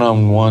a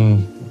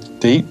one-on-one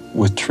date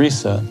with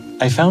Teresa,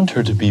 I found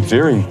her to be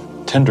very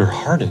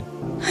tender-hearted.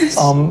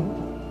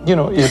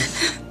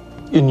 If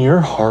in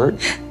your heart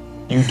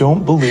you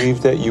don't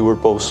believe that you were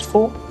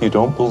boastful, you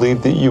don't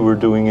believe that you were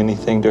doing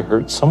anything to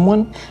hurt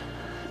someone,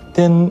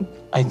 then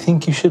I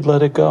think you should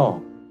let it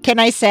go. Can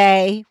I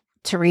say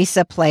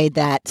Teresa played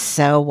that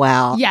so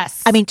well?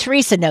 Yes. I mean,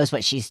 Teresa knows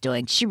what she's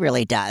doing. She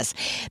really does.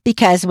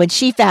 Because when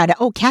she found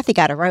out, Kathy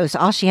got a rose,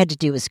 all she had to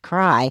do was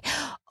cry.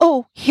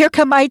 Oh, here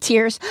come my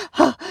tears.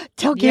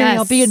 Tell Gerry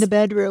I'll be in the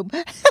bedroom.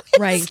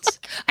 Right.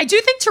 I do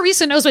think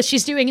Teresa knows what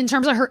she's doing in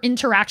terms of her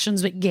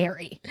interactions with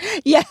Gerry.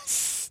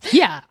 Yes.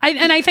 Yeah.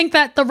 I think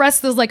that the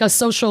rest is like a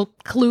social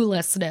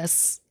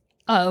cluelessness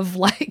of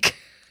like...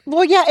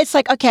 Well, yeah, it's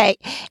like, okay,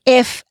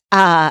 if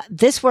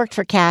this worked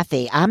for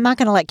Kathy, I'm not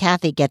going to let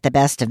Kathy get the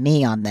best of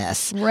me on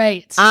this.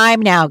 Right.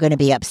 I'm now going to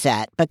be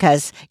upset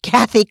because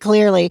Kathy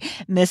clearly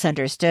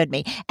misunderstood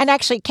me. And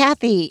actually,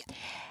 Kathy,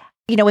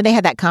 when they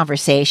had that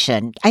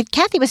conversation,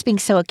 Kathy was being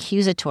so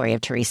accusatory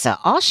of Teresa.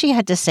 All she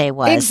had to say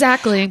was,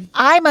 exactly,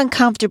 I'm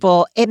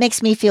uncomfortable. It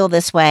makes me feel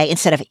this way,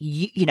 instead of,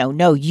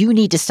 no, you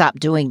need to stop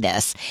doing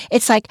this.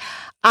 It's like,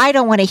 I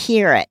don't want to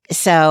hear it.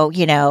 So,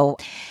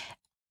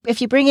 if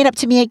you bring it up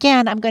to me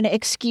again, I'm going to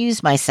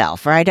excuse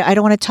myself, or I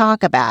don't want to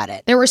talk about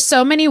it. There were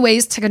so many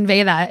ways to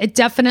convey that. It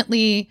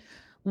definitely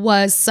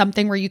was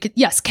something where you could,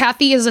 yes,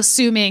 Kathy is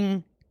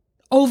assuming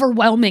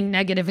overwhelming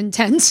negative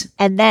intent.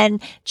 And then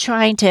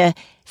trying to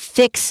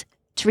fix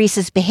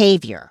Teresa's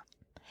behavior.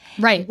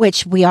 Right.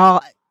 Which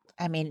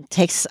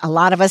takes a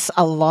lot of us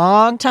a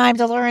long time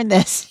to learn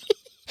this.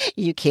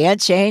 You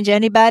can't change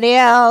anybody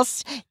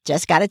else.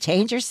 Just got to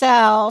change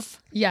yourself.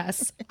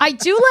 Yes. I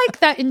do like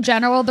that in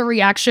general, the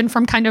reaction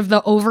from kind of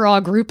the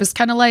overall group is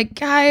kind of like,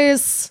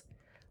 guys,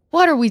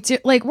 what are we doing?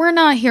 Like, we're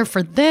not here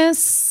for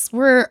this.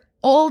 We're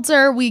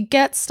older. We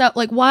get stuff.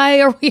 Like, why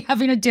are we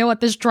having to deal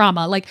with this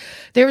drama? Like,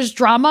 there's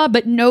drama,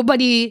 but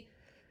nobody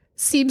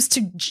seems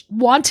to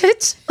want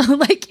it,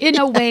 like in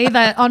a way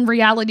that on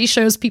reality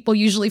shows, people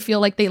usually feel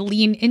like they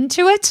lean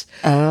into it.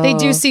 Oh. They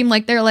do seem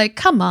like they're like,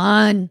 come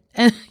on,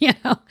 and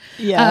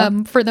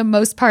for the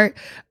most part.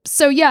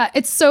 So yeah,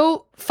 it's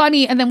so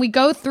funny. And then we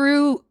go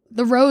through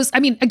the rose.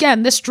 I mean,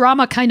 again, this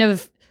drama kind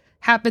of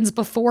happens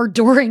before,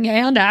 during,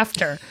 and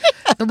after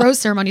the rose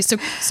ceremony. So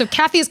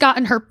Kathy's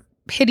gotten her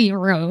pity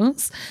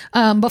rose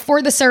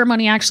before the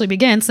ceremony actually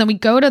begins. Then we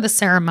go to the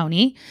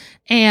ceremony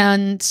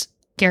and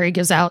Gerry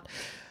gives out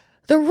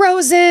the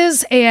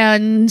roses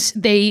and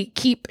they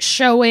keep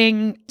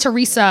showing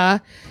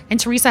Teresa, and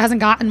Teresa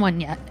hasn't gotten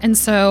one yet. And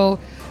so,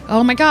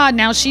 oh my God,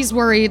 now she's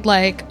worried,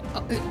 like,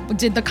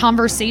 did the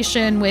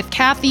conversation with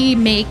Kathy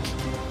make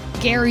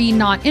Gerry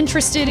not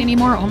interested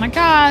anymore? Oh my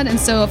God. And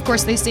so, of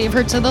course, they save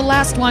her to the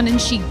last one and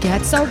she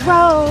gets a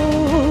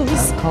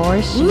rose. Of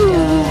course she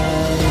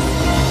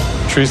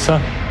does.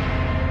 Teresa?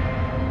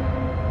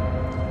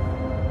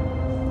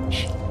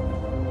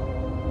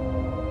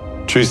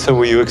 Teresa,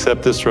 will you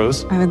accept this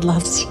rose? I would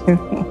love to.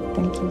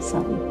 Thank you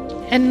so much.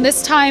 And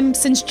this time,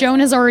 since Joan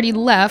has already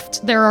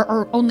left, there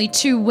are only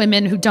two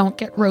women who don't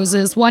get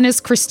roses. One is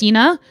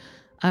Christina.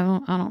 I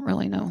don't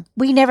really know.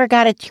 We never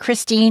got it,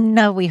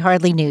 Christina. We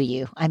hardly knew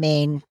you. I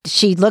mean,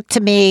 she looked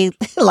to me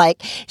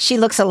like she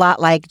looks a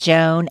lot like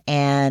Joan,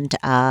 and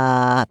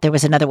there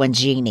was another one,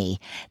 Jeannie.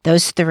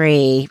 Those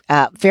three,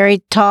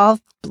 very tall,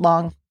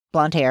 long,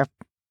 blonde hair.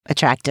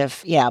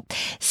 Attractive. Yeah.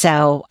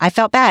 So I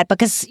felt bad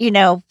because,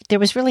 there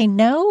was really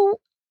no,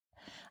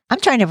 I'm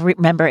trying to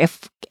remember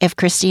if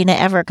Christina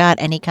ever got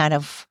any kind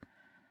of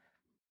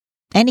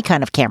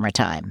camera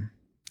time.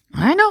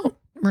 I don't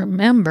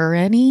remember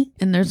any,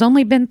 and there's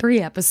only been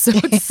 3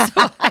 episodes. So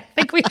I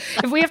think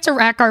if we have to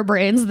rack our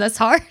brains this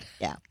hard.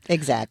 Yeah,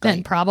 exactly.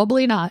 Then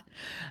probably not.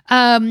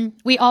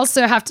 We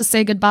also have to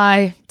say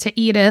goodbye to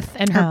Edith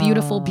and her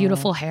beautiful,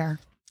 beautiful hair.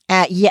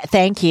 Yeah,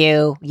 thank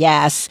you.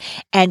 Yes.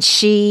 And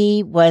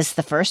she was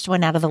the first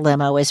one out of the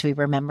limo, as we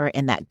remember,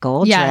 in that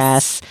gold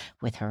dress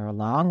with her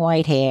long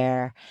white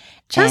hair.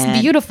 Just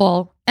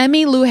beautiful.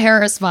 Emmylou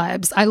Harris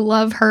vibes. I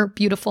love her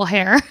beautiful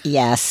hair.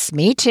 Yes,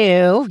 me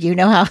too. You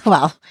know how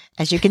well,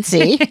 as you can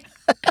see.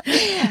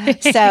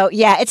 So,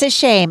 yeah, it's a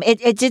shame.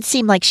 It did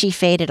seem like she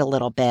faded a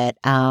little bit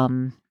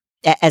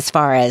as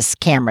far as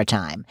camera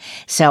time.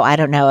 So I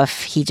don't know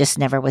if he just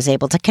never was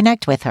able to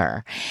connect with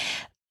her.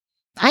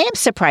 I am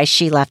surprised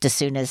she left as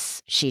soon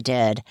as she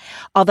did.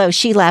 Although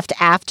she left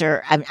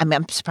after,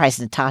 I'm surprised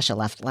Natasha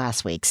left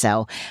last week.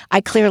 So I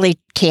clearly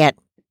can't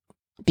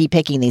be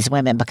picking these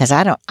women because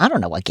I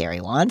don't know what Gerry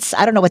wants.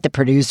 I don't know what the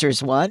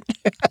producers want.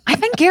 I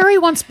think Gerry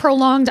wants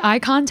prolonged eye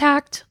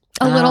contact.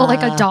 A little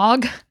like a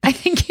dog. I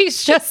think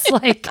he's just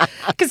like,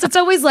 because it's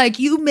always like,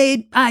 you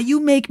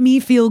make me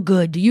feel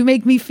good. You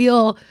make me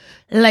feel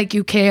like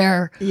you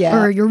care,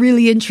 or you're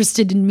really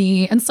interested in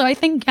me. And so I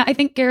think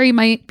Gerry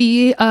might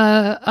be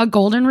a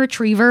golden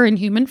retriever in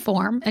human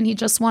form, and he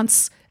just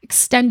wants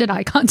extended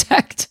eye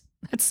contact.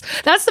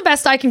 That's the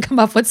best I can come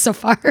up with so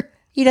far.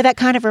 You know, that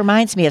kind of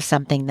reminds me of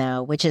something,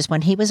 though, which is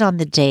when he was on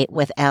the date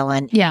with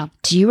Ellen. Yeah.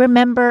 Do you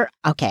remember?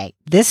 Okay,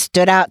 this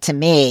stood out to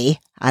me.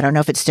 I don't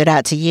know if it stood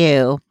out to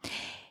you.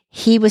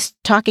 He was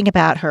talking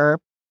about her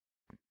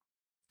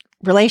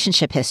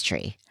relationship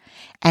history.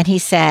 And he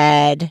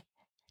said,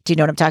 do you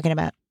know what I'm talking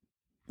about?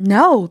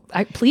 No,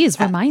 please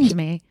remind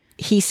me.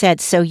 He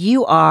said, so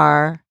you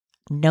are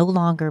no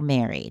longer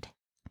married.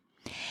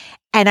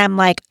 And I'm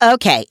like,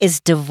 okay,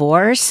 is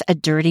divorce a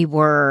dirty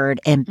word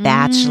in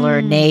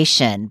Bachelor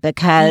Nation?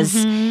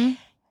 Because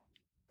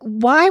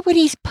why would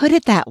he put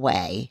it that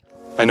way?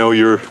 I know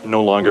you're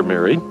no longer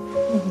married.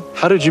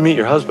 How did you meet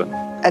your husband?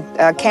 At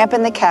a camp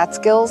in the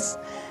Catskills.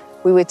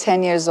 We were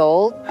 10 years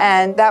old,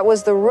 and that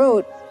was the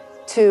route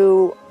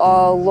to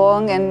a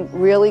long and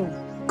really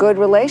good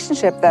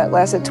relationship that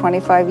lasted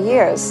 25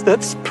 years.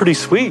 That's pretty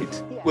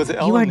sweet. With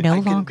Ellen, you are no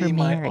longer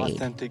married.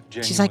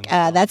 She's like,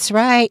 that's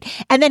right.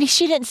 And then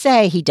she didn't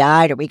say he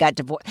died or we got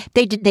divorced.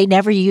 They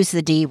never used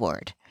the D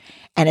word.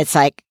 And it's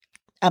like,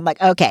 I'm like,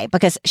 okay,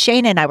 because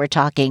Shayna and I were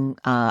talking,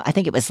 I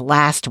think it was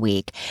last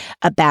week,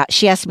 about,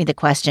 she asked me the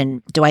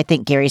question, do I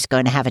think Gerry's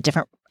going to have a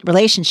different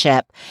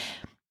relationship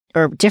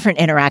or different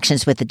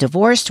interactions with the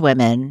divorced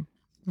women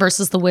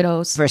versus the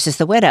widows?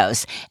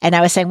 And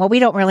I was saying, well, we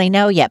don't really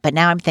know yet. But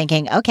now I'm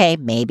thinking, okay,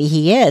 maybe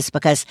he is,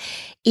 because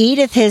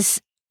Edith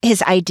is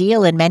his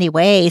ideal in many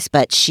ways,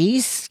 but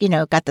she's,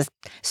 got the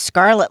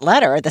scarlet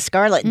letter, the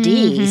scarlet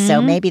D.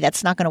 So maybe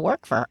that's not going to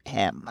work for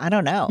him. I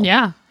don't know.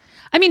 Yeah.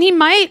 I mean, he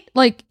might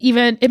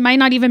it might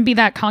not even be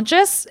that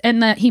conscious,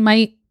 and that he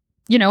might,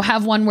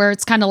 have one where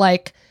it's kind of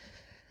like,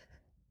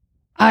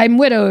 I'm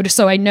widowed,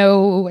 so I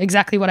know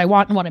exactly what I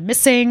want and what I'm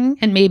missing.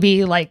 And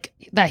maybe like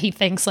that he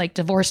thinks like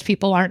divorced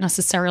people aren't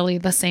necessarily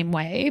the same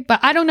way. But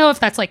I don't know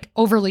if that's like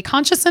overly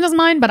conscious in his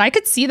mind, but I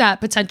could see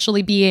that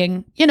potentially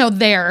being,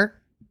 there.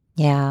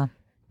 Yeah.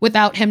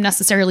 Without him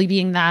necessarily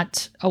being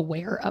that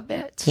aware of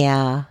it.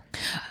 Yeah.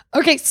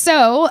 Okay,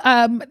 so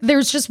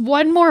there's just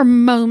one more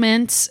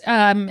moment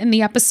in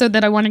the episode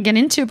that I want to get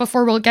into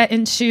before we'll get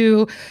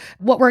into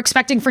what we're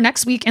expecting for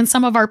next week and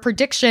some of our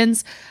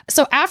predictions.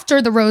 So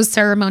after the rose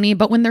ceremony,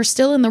 but when they're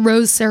still in the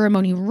rose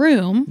ceremony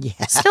room,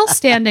 still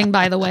standing,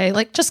 by the way,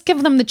 like just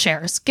give them the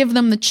chairs. Give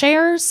them the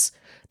chairs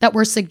that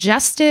were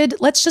suggested.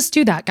 Let's just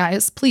do that,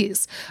 guys,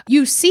 please.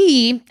 You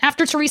see,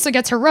 after Teresa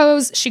gets her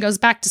rose, she goes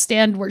back to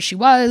stand where she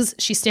was.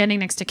 She's standing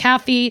next to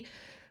Kathy.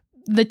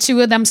 The two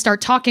of them start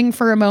talking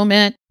for a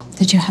moment.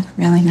 Did you have a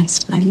really nice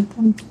time with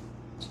them?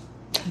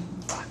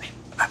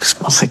 I was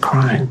mostly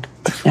crying.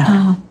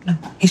 Yeah. No,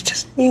 he's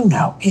just,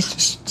 he's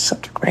just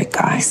such a great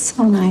guy. He's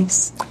so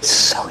nice.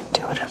 So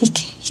intuitive. He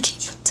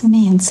came up to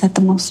me and said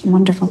the most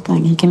wonderful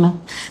thing. He came up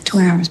to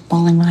where I was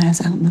bawling my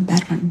eyes out in the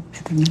bedroom. I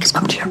think he was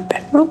come to your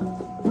bedroom?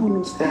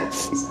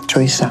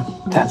 Teresa,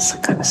 that's the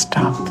kind of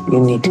stuff you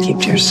need to keep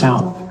to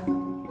yourself.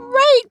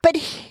 Right, but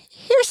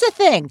here's the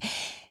thing.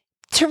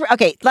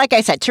 Okay, like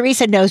I said,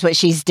 Teresa knows what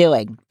she's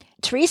doing.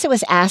 Teresa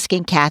was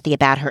asking Kathy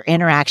about her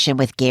interaction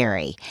with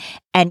Gerry.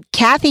 And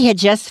Kathy had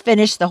just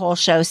finished the whole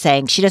show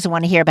saying she doesn't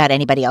want to hear about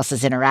anybody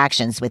else's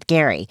interactions with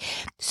Gerry.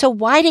 So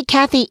why did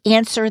Kathy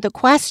answer the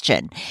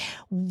question?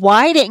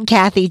 Why didn't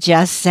Kathy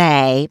just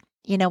say,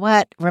 you know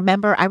what?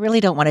 Remember, I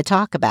really don't want to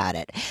talk about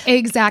it.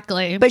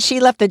 Exactly. But she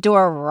left the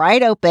door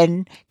right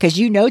open because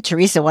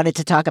Teresa wanted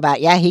to talk about,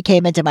 he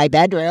came into my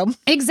bedroom.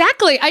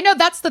 Exactly. I know,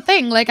 that's the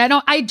thing. Like,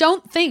 I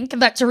don't think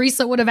that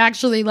Teresa would have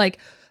actually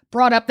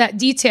brought up that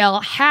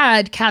detail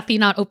had Kathy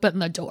not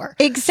opened the door.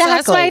 Exactly. So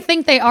that's why I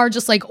think they are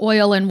just like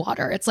oil and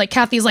water. It's like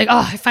Kathy's like,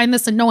 oh, I find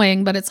this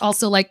annoying, but it's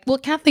also like, well,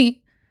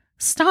 Kathy,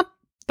 stop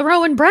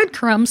throwing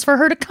breadcrumbs for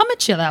her to come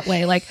at you that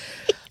way.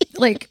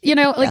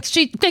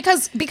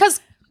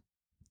 Because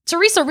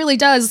Teresa really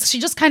does. She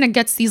just kind of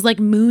gets these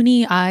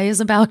moony eyes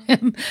about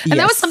him. And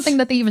that was something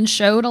that they even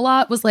showed a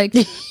lot, was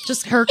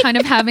just her kind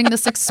of having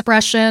this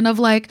expression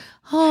of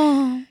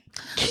oh,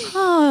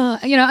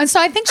 And so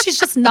I think she's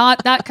just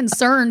not that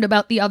concerned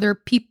about the other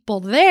people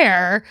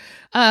there.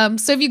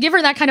 So if you give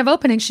her that kind of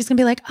opening, she's going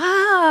to be like,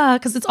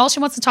 because it's all she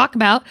wants to talk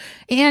about.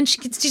 And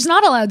she's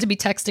not allowed to be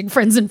texting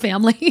friends and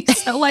family.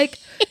 So like,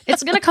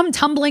 it's going to come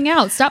tumbling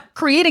out. Stop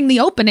creating the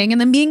opening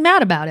and then being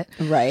mad about it.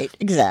 Right.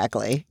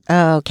 Exactly.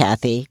 Oh,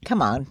 Kathy,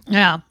 come on.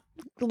 Yeah.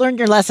 Learn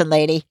your lesson,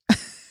 lady.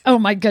 Oh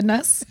my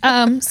goodness.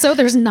 So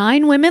there's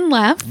 9 women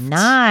left.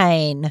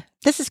 9.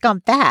 This has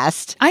gone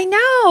fast. I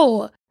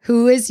know.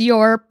 Who is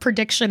your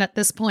prediction at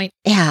this point?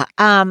 Yeah,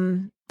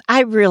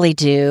 I really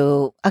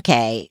do.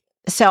 Okay,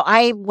 so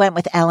I went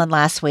with Ellen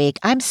last week.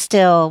 I'm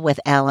still with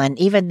Ellen,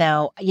 even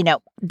though,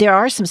 there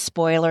are some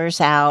spoilers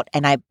out,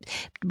 and I'm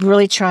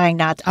really trying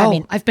not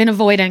to. I've been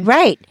avoiding.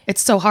 Right.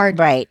 It's so hard.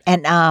 Right.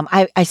 And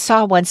I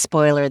saw one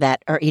spoiler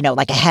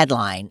like a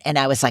headline, and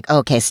I was like,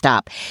 okay,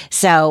 stop.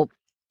 So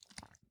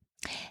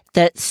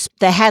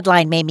the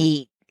headline made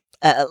me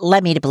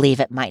led me to believe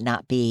it might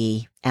not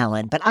be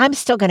Ellen, but I'm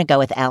still going to go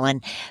with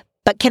Ellen.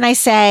 But can I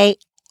say,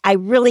 I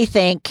really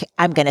think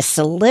I'm going to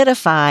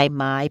solidify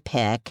my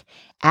pick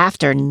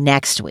after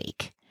next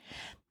week.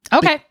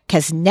 Okay.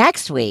 Because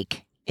next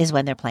week is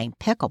when they're playing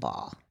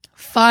pickleball.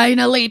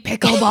 Finally,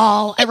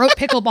 pickleball. I wrote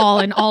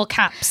pickleball in all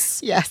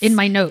caps in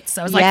my notes.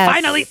 I was like,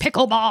 finally,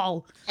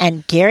 pickleball.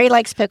 And Gerry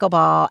likes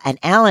pickleball, and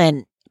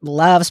Ellen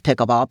loves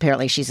pickleball.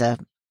 Apparently,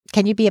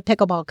 can you be a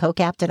pickleball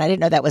co-captain? I didn't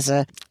know that was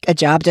a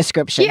job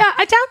description. Yeah,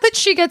 I doubt that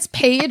she gets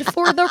paid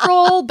for the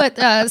role, but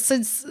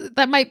since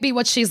that might be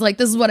what she's like,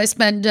 this is what I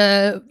spend,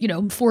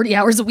 40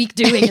 hours a week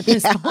doing at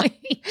this point.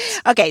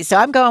 Okay, so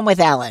I'm going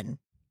with Ellen.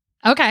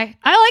 Okay,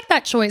 I like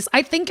that choice.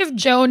 I think if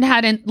Joan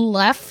hadn't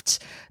left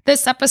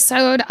this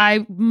episode,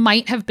 I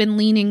might have been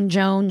leaning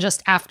Joan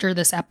just after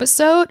this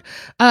episode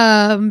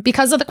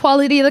because of the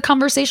quality of the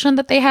conversation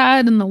that they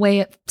had and the way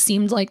it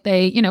seemed like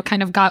they,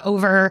 kind of got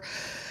over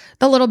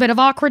the little bit of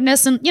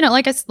awkwardness. And,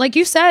 like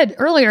you said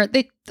earlier,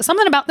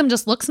 something about them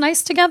just looks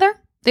nice together.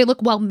 They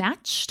look well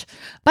matched.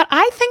 But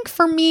I think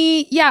for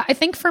me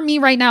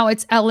right now,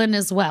 it's Ellen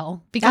as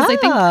well. Because I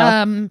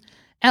think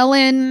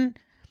Ellen,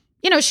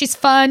 she's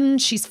fun.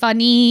 She's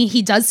funny.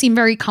 He does seem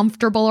very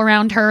comfortable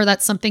around her.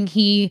 That's something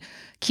he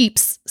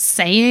keeps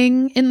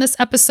saying in this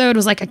episode,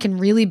 was like, I can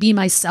really be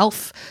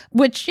myself,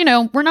 which,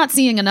 we're not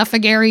seeing enough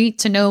of Gerry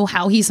to know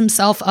how he's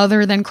himself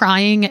other than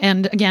crying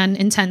and, again,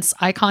 intense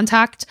eye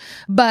contact.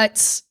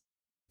 But,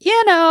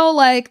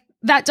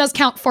 that does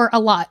count for a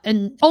lot.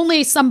 And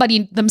only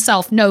somebody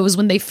themselves knows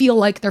when they feel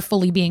like they're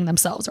fully being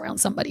themselves around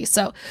somebody.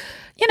 So,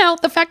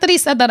 the fact that he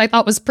said that I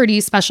thought was pretty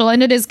special.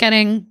 And it is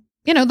getting,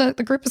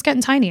 the group is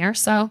getting tinier.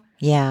 So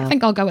yeah, I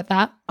think I'll go with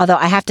that. Although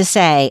I have to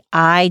say,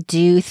 I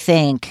do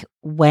think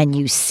when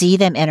you see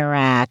them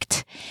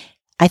interact,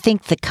 I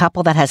think the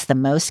couple that has the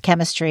most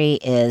chemistry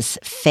is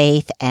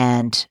Faith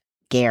and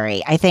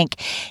Gerry. I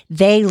think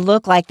they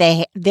look like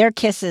their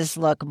kisses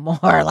look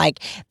more like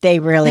they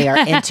really are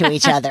into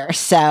each other.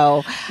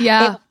 So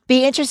yeah, it'd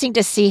be interesting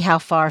to see how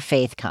far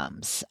Faith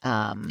comes.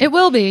 It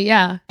will be,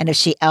 yeah. And if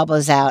she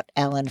elbows out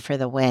Ellen for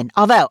the win.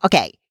 Although,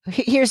 okay,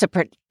 here's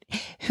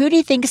who do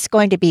you think is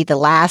going to be the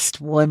last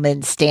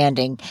woman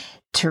standing?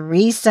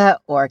 Teresa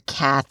or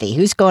Kathy?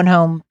 Who's going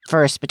home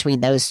first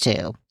between those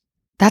two?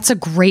 That's a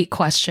great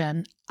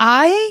question.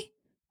 I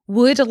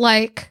would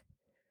like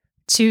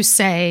to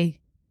say,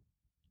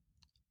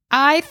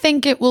 I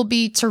think it will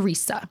be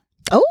Teresa.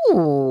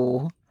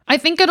 Oh. I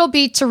think it'll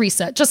be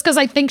Teresa, just because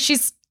I think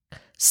she's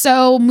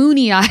so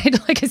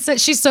moony-eyed. Like I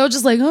said, she's so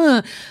just like,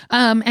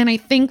 and I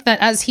think that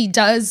as he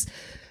does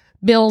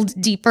build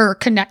deeper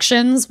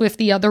connections with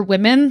the other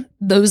women,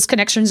 those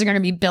connections are going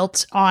to be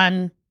built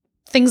on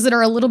things that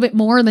are a little bit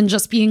more than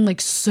just being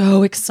like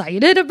so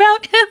excited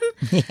about him.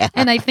 Yeah.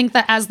 And I think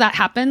that as that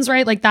happens,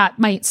 right, like that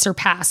might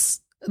surpass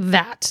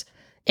that.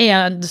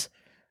 And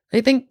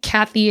I think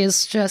Kathy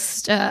is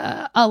just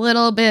a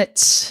little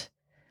bit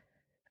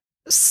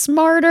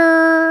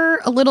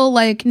smarter, a little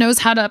like knows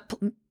how to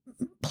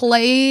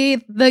play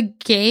the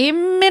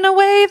game in a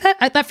way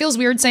that feels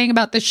weird saying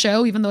about this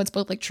show, even though it's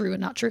both like true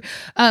and not true.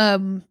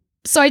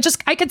 So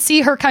I could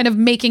see her kind of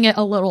making it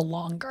a little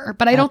longer,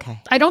 but I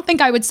don't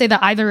think I would say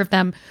that either of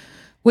them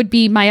would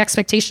be my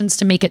expectations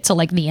to make it to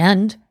like the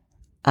end.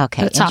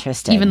 Okay,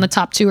 interesting. Even the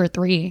top 2 or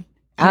 3.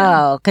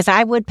 Oh, because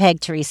I would peg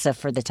Teresa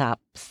for the top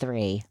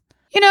 3.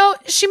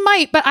 She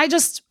might, but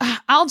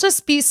I'll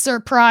just be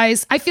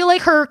surprised. I feel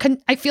like her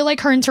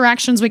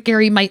interactions with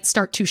Gerry might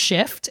start to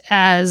shift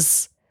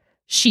as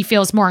she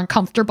feels more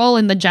uncomfortable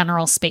in the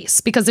general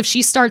space. Because if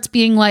she starts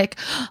being like,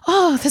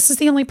 oh, this is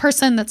the only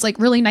person that's like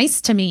really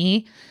nice to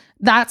me,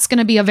 that's going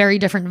to be a very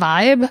different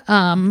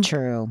vibe.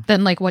 True.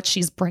 Than like what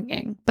she's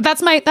bringing. But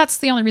that's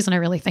the only reason I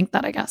really think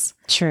that, I guess.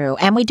 True.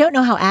 And we don't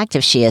know how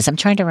active she is. I'm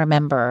trying to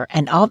remember.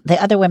 And all the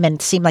other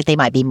women seem like they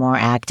might be more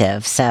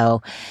active.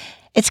 So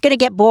it's going to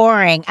get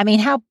boring. I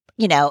mean,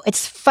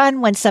 it's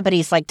fun when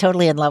somebody's like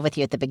totally in love with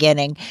you at the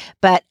beginning.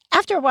 But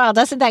after a while,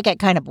 doesn't that get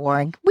kind of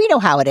boring? We know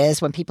how it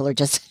is when people are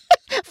just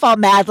fall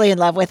madly in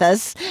love with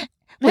us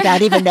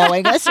without even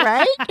knowing us,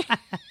 right?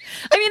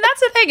 I mean, that's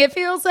the thing. It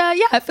feels,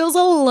 it feels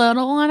a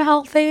little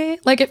unhealthy.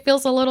 Like, it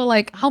feels a little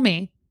like,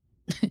 homie,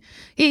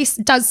 he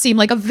does seem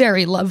like a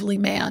very lovely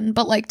man,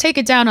 but like, take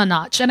it down a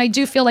notch. And I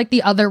do feel like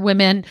the other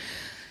women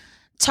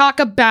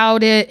talk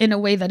about it in a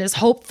way that is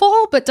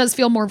hopeful, but does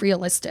feel more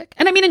realistic.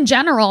 And I mean, in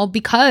general,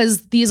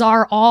 because these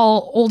are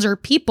all older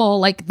people,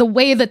 like the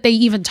way that they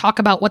even talk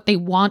about what they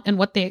want and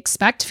what they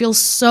expect feels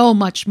so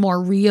much more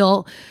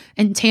real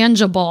and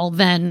tangible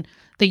than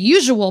the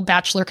usual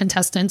Bachelor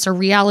contestants or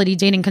reality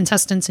dating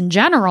contestants in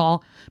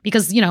general.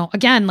 Because, you know,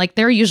 again, like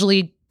they're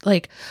usually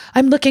like,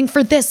 I'm looking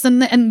for this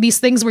and these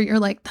things where you're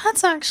like,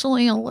 that's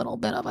actually a little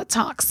bit of a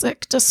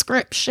toxic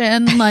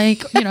description.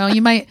 Like, you know,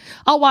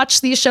 I'll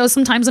watch these shows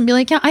sometimes and be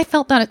like, yeah, I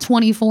felt that at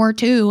 24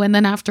 too. And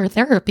then after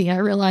therapy, I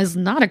realized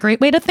not a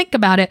great way to think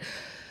about it.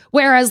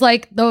 Whereas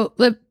like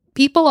the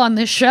people on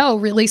this show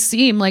really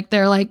seem like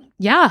they're like,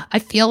 yeah, I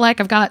feel like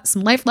I've got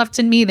some life left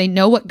in me. They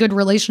know what good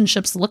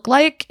relationships look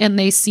like and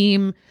they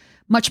seem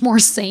much more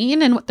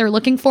sane in what they're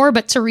looking for.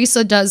 But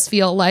Teresa does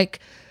feel like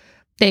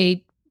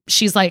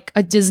she's like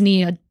a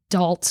Disney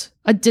adult,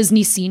 a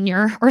Disney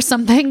senior or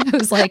something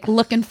who's like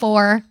looking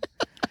for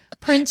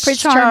Prince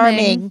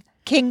Charming.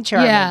 King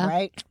Charming,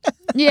 right?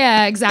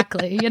 Yeah,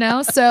 exactly. You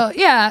know, so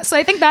yeah. So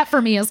I think that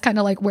for me is kind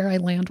of like where I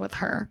land with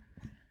her.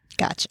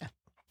 Gotcha.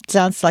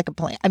 Sounds like a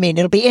plan. I mean,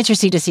 it'll be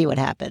interesting to see what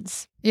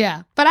happens.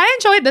 Yeah. But I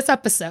enjoyed this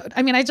episode.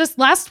 I mean,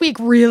 last week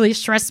really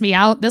stressed me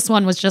out. This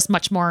one was just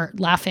much more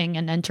laughing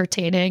and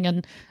entertaining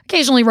and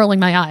occasionally rolling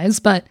my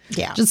eyes, but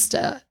yeah, just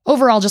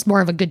overall, just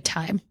more of a good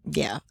time.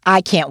 Yeah.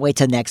 I can't wait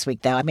till next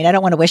week, though. I mean, I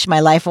don't want to wish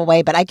my life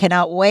away, but I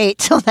cannot wait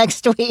till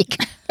next week.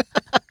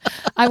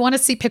 I want to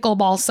see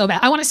pickleball so bad.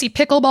 I want to see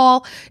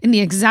pickleball in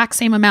the exact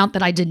same amount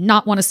that I did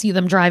not want to see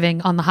them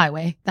driving on the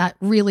highway. That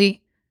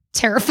really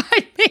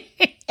terrified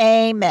me.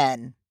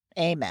 Amen.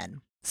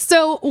 Amen.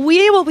 So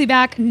we will be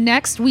back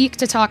next week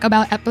to talk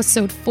about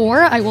episode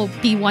 4. I will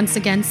be once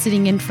again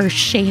sitting in for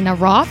Shayna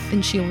Roth,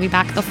 and she will be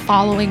back the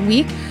following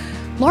week.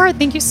 Laura,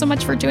 thank you so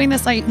much for doing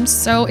this. I am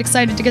so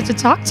excited to get to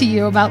talk to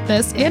you about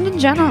this and in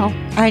general.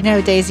 I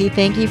know, Daisy.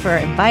 Thank you for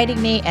inviting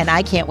me, and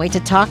I can't wait to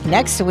talk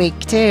next week,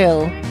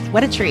 too.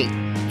 What a treat.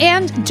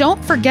 And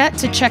don't forget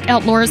to check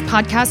out Laura's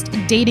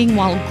podcast, Dating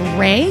While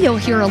Gray. You'll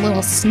hear a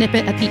little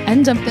snippet at the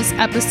end of this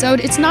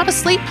episode. It's not a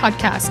Slate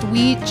podcast.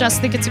 We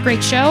just think it's a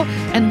great show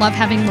and love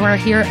having Laura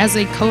here as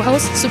a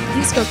co-host. So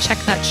please go check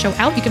that show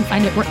out. You can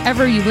find it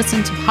wherever you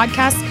listen to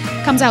podcasts.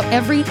 It comes out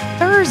every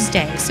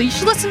Thursday. So you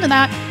should listen to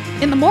that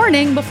in the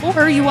morning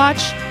before you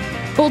watch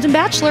Golden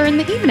Bachelor in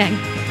the evening.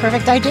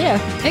 Perfect idea.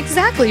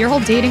 Exactly. Your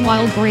whole Dating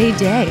While Gray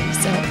day.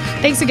 So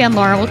thanks again,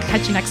 Laura. We'll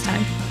catch you next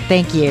time.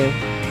 Thank you.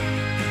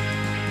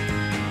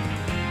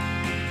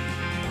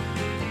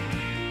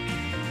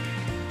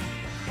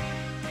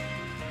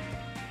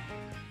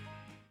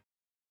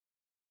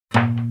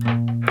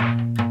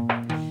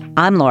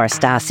 I'm Laura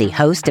Stassi,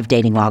 host of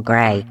Dating While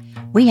Gray.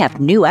 We have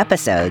new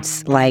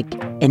episodes, like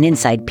an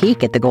inside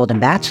peek at the Golden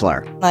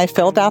Bachelor. I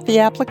filled out the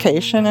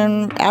application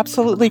and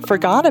absolutely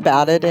forgot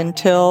about it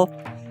until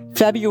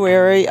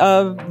February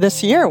of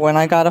this year when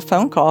I got a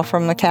phone call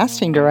from the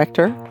casting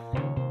director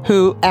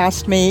who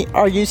asked me,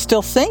 "Are you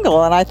still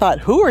single?" And I thought,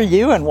 who are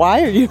you and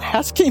why are you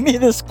asking me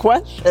this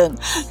question?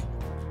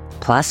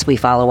 Plus, we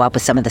follow up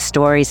with some of the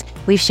stories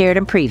we've shared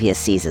in previous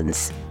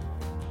seasons.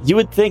 You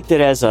would think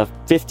that as a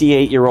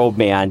 58-year-old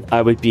man,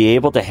 I would be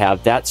able to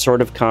have that sort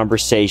of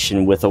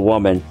conversation with a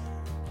woman,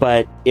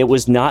 but it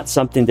was not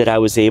something that I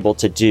was able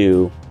to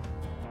do.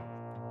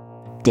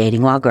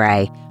 Dating While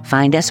Gray.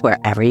 Find us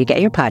wherever you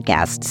get your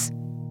podcasts.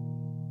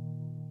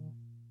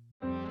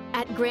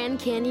 At Grand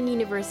Canyon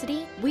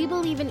University, we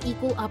believe in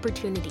equal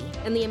opportunity,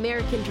 and the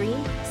American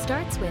dream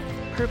starts with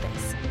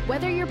purpose.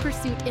 Whether your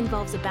pursuit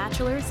involves a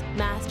bachelor's,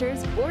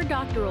 master's, or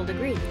doctoral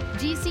degree,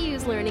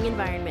 GCU's learning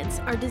environments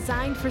are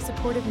designed for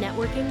supportive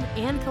networking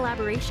and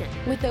collaboration.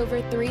 With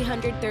over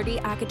 330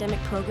 academic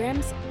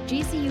programs,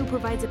 GCU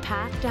provides a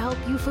path to help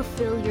you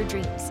fulfill your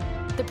dreams.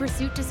 The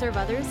pursuit to serve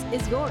others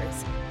is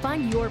yours.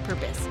 Find your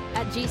purpose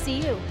at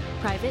GCU.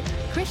 Private,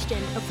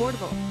 Christian,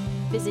 affordable.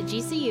 Visit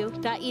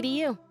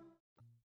gcu.edu.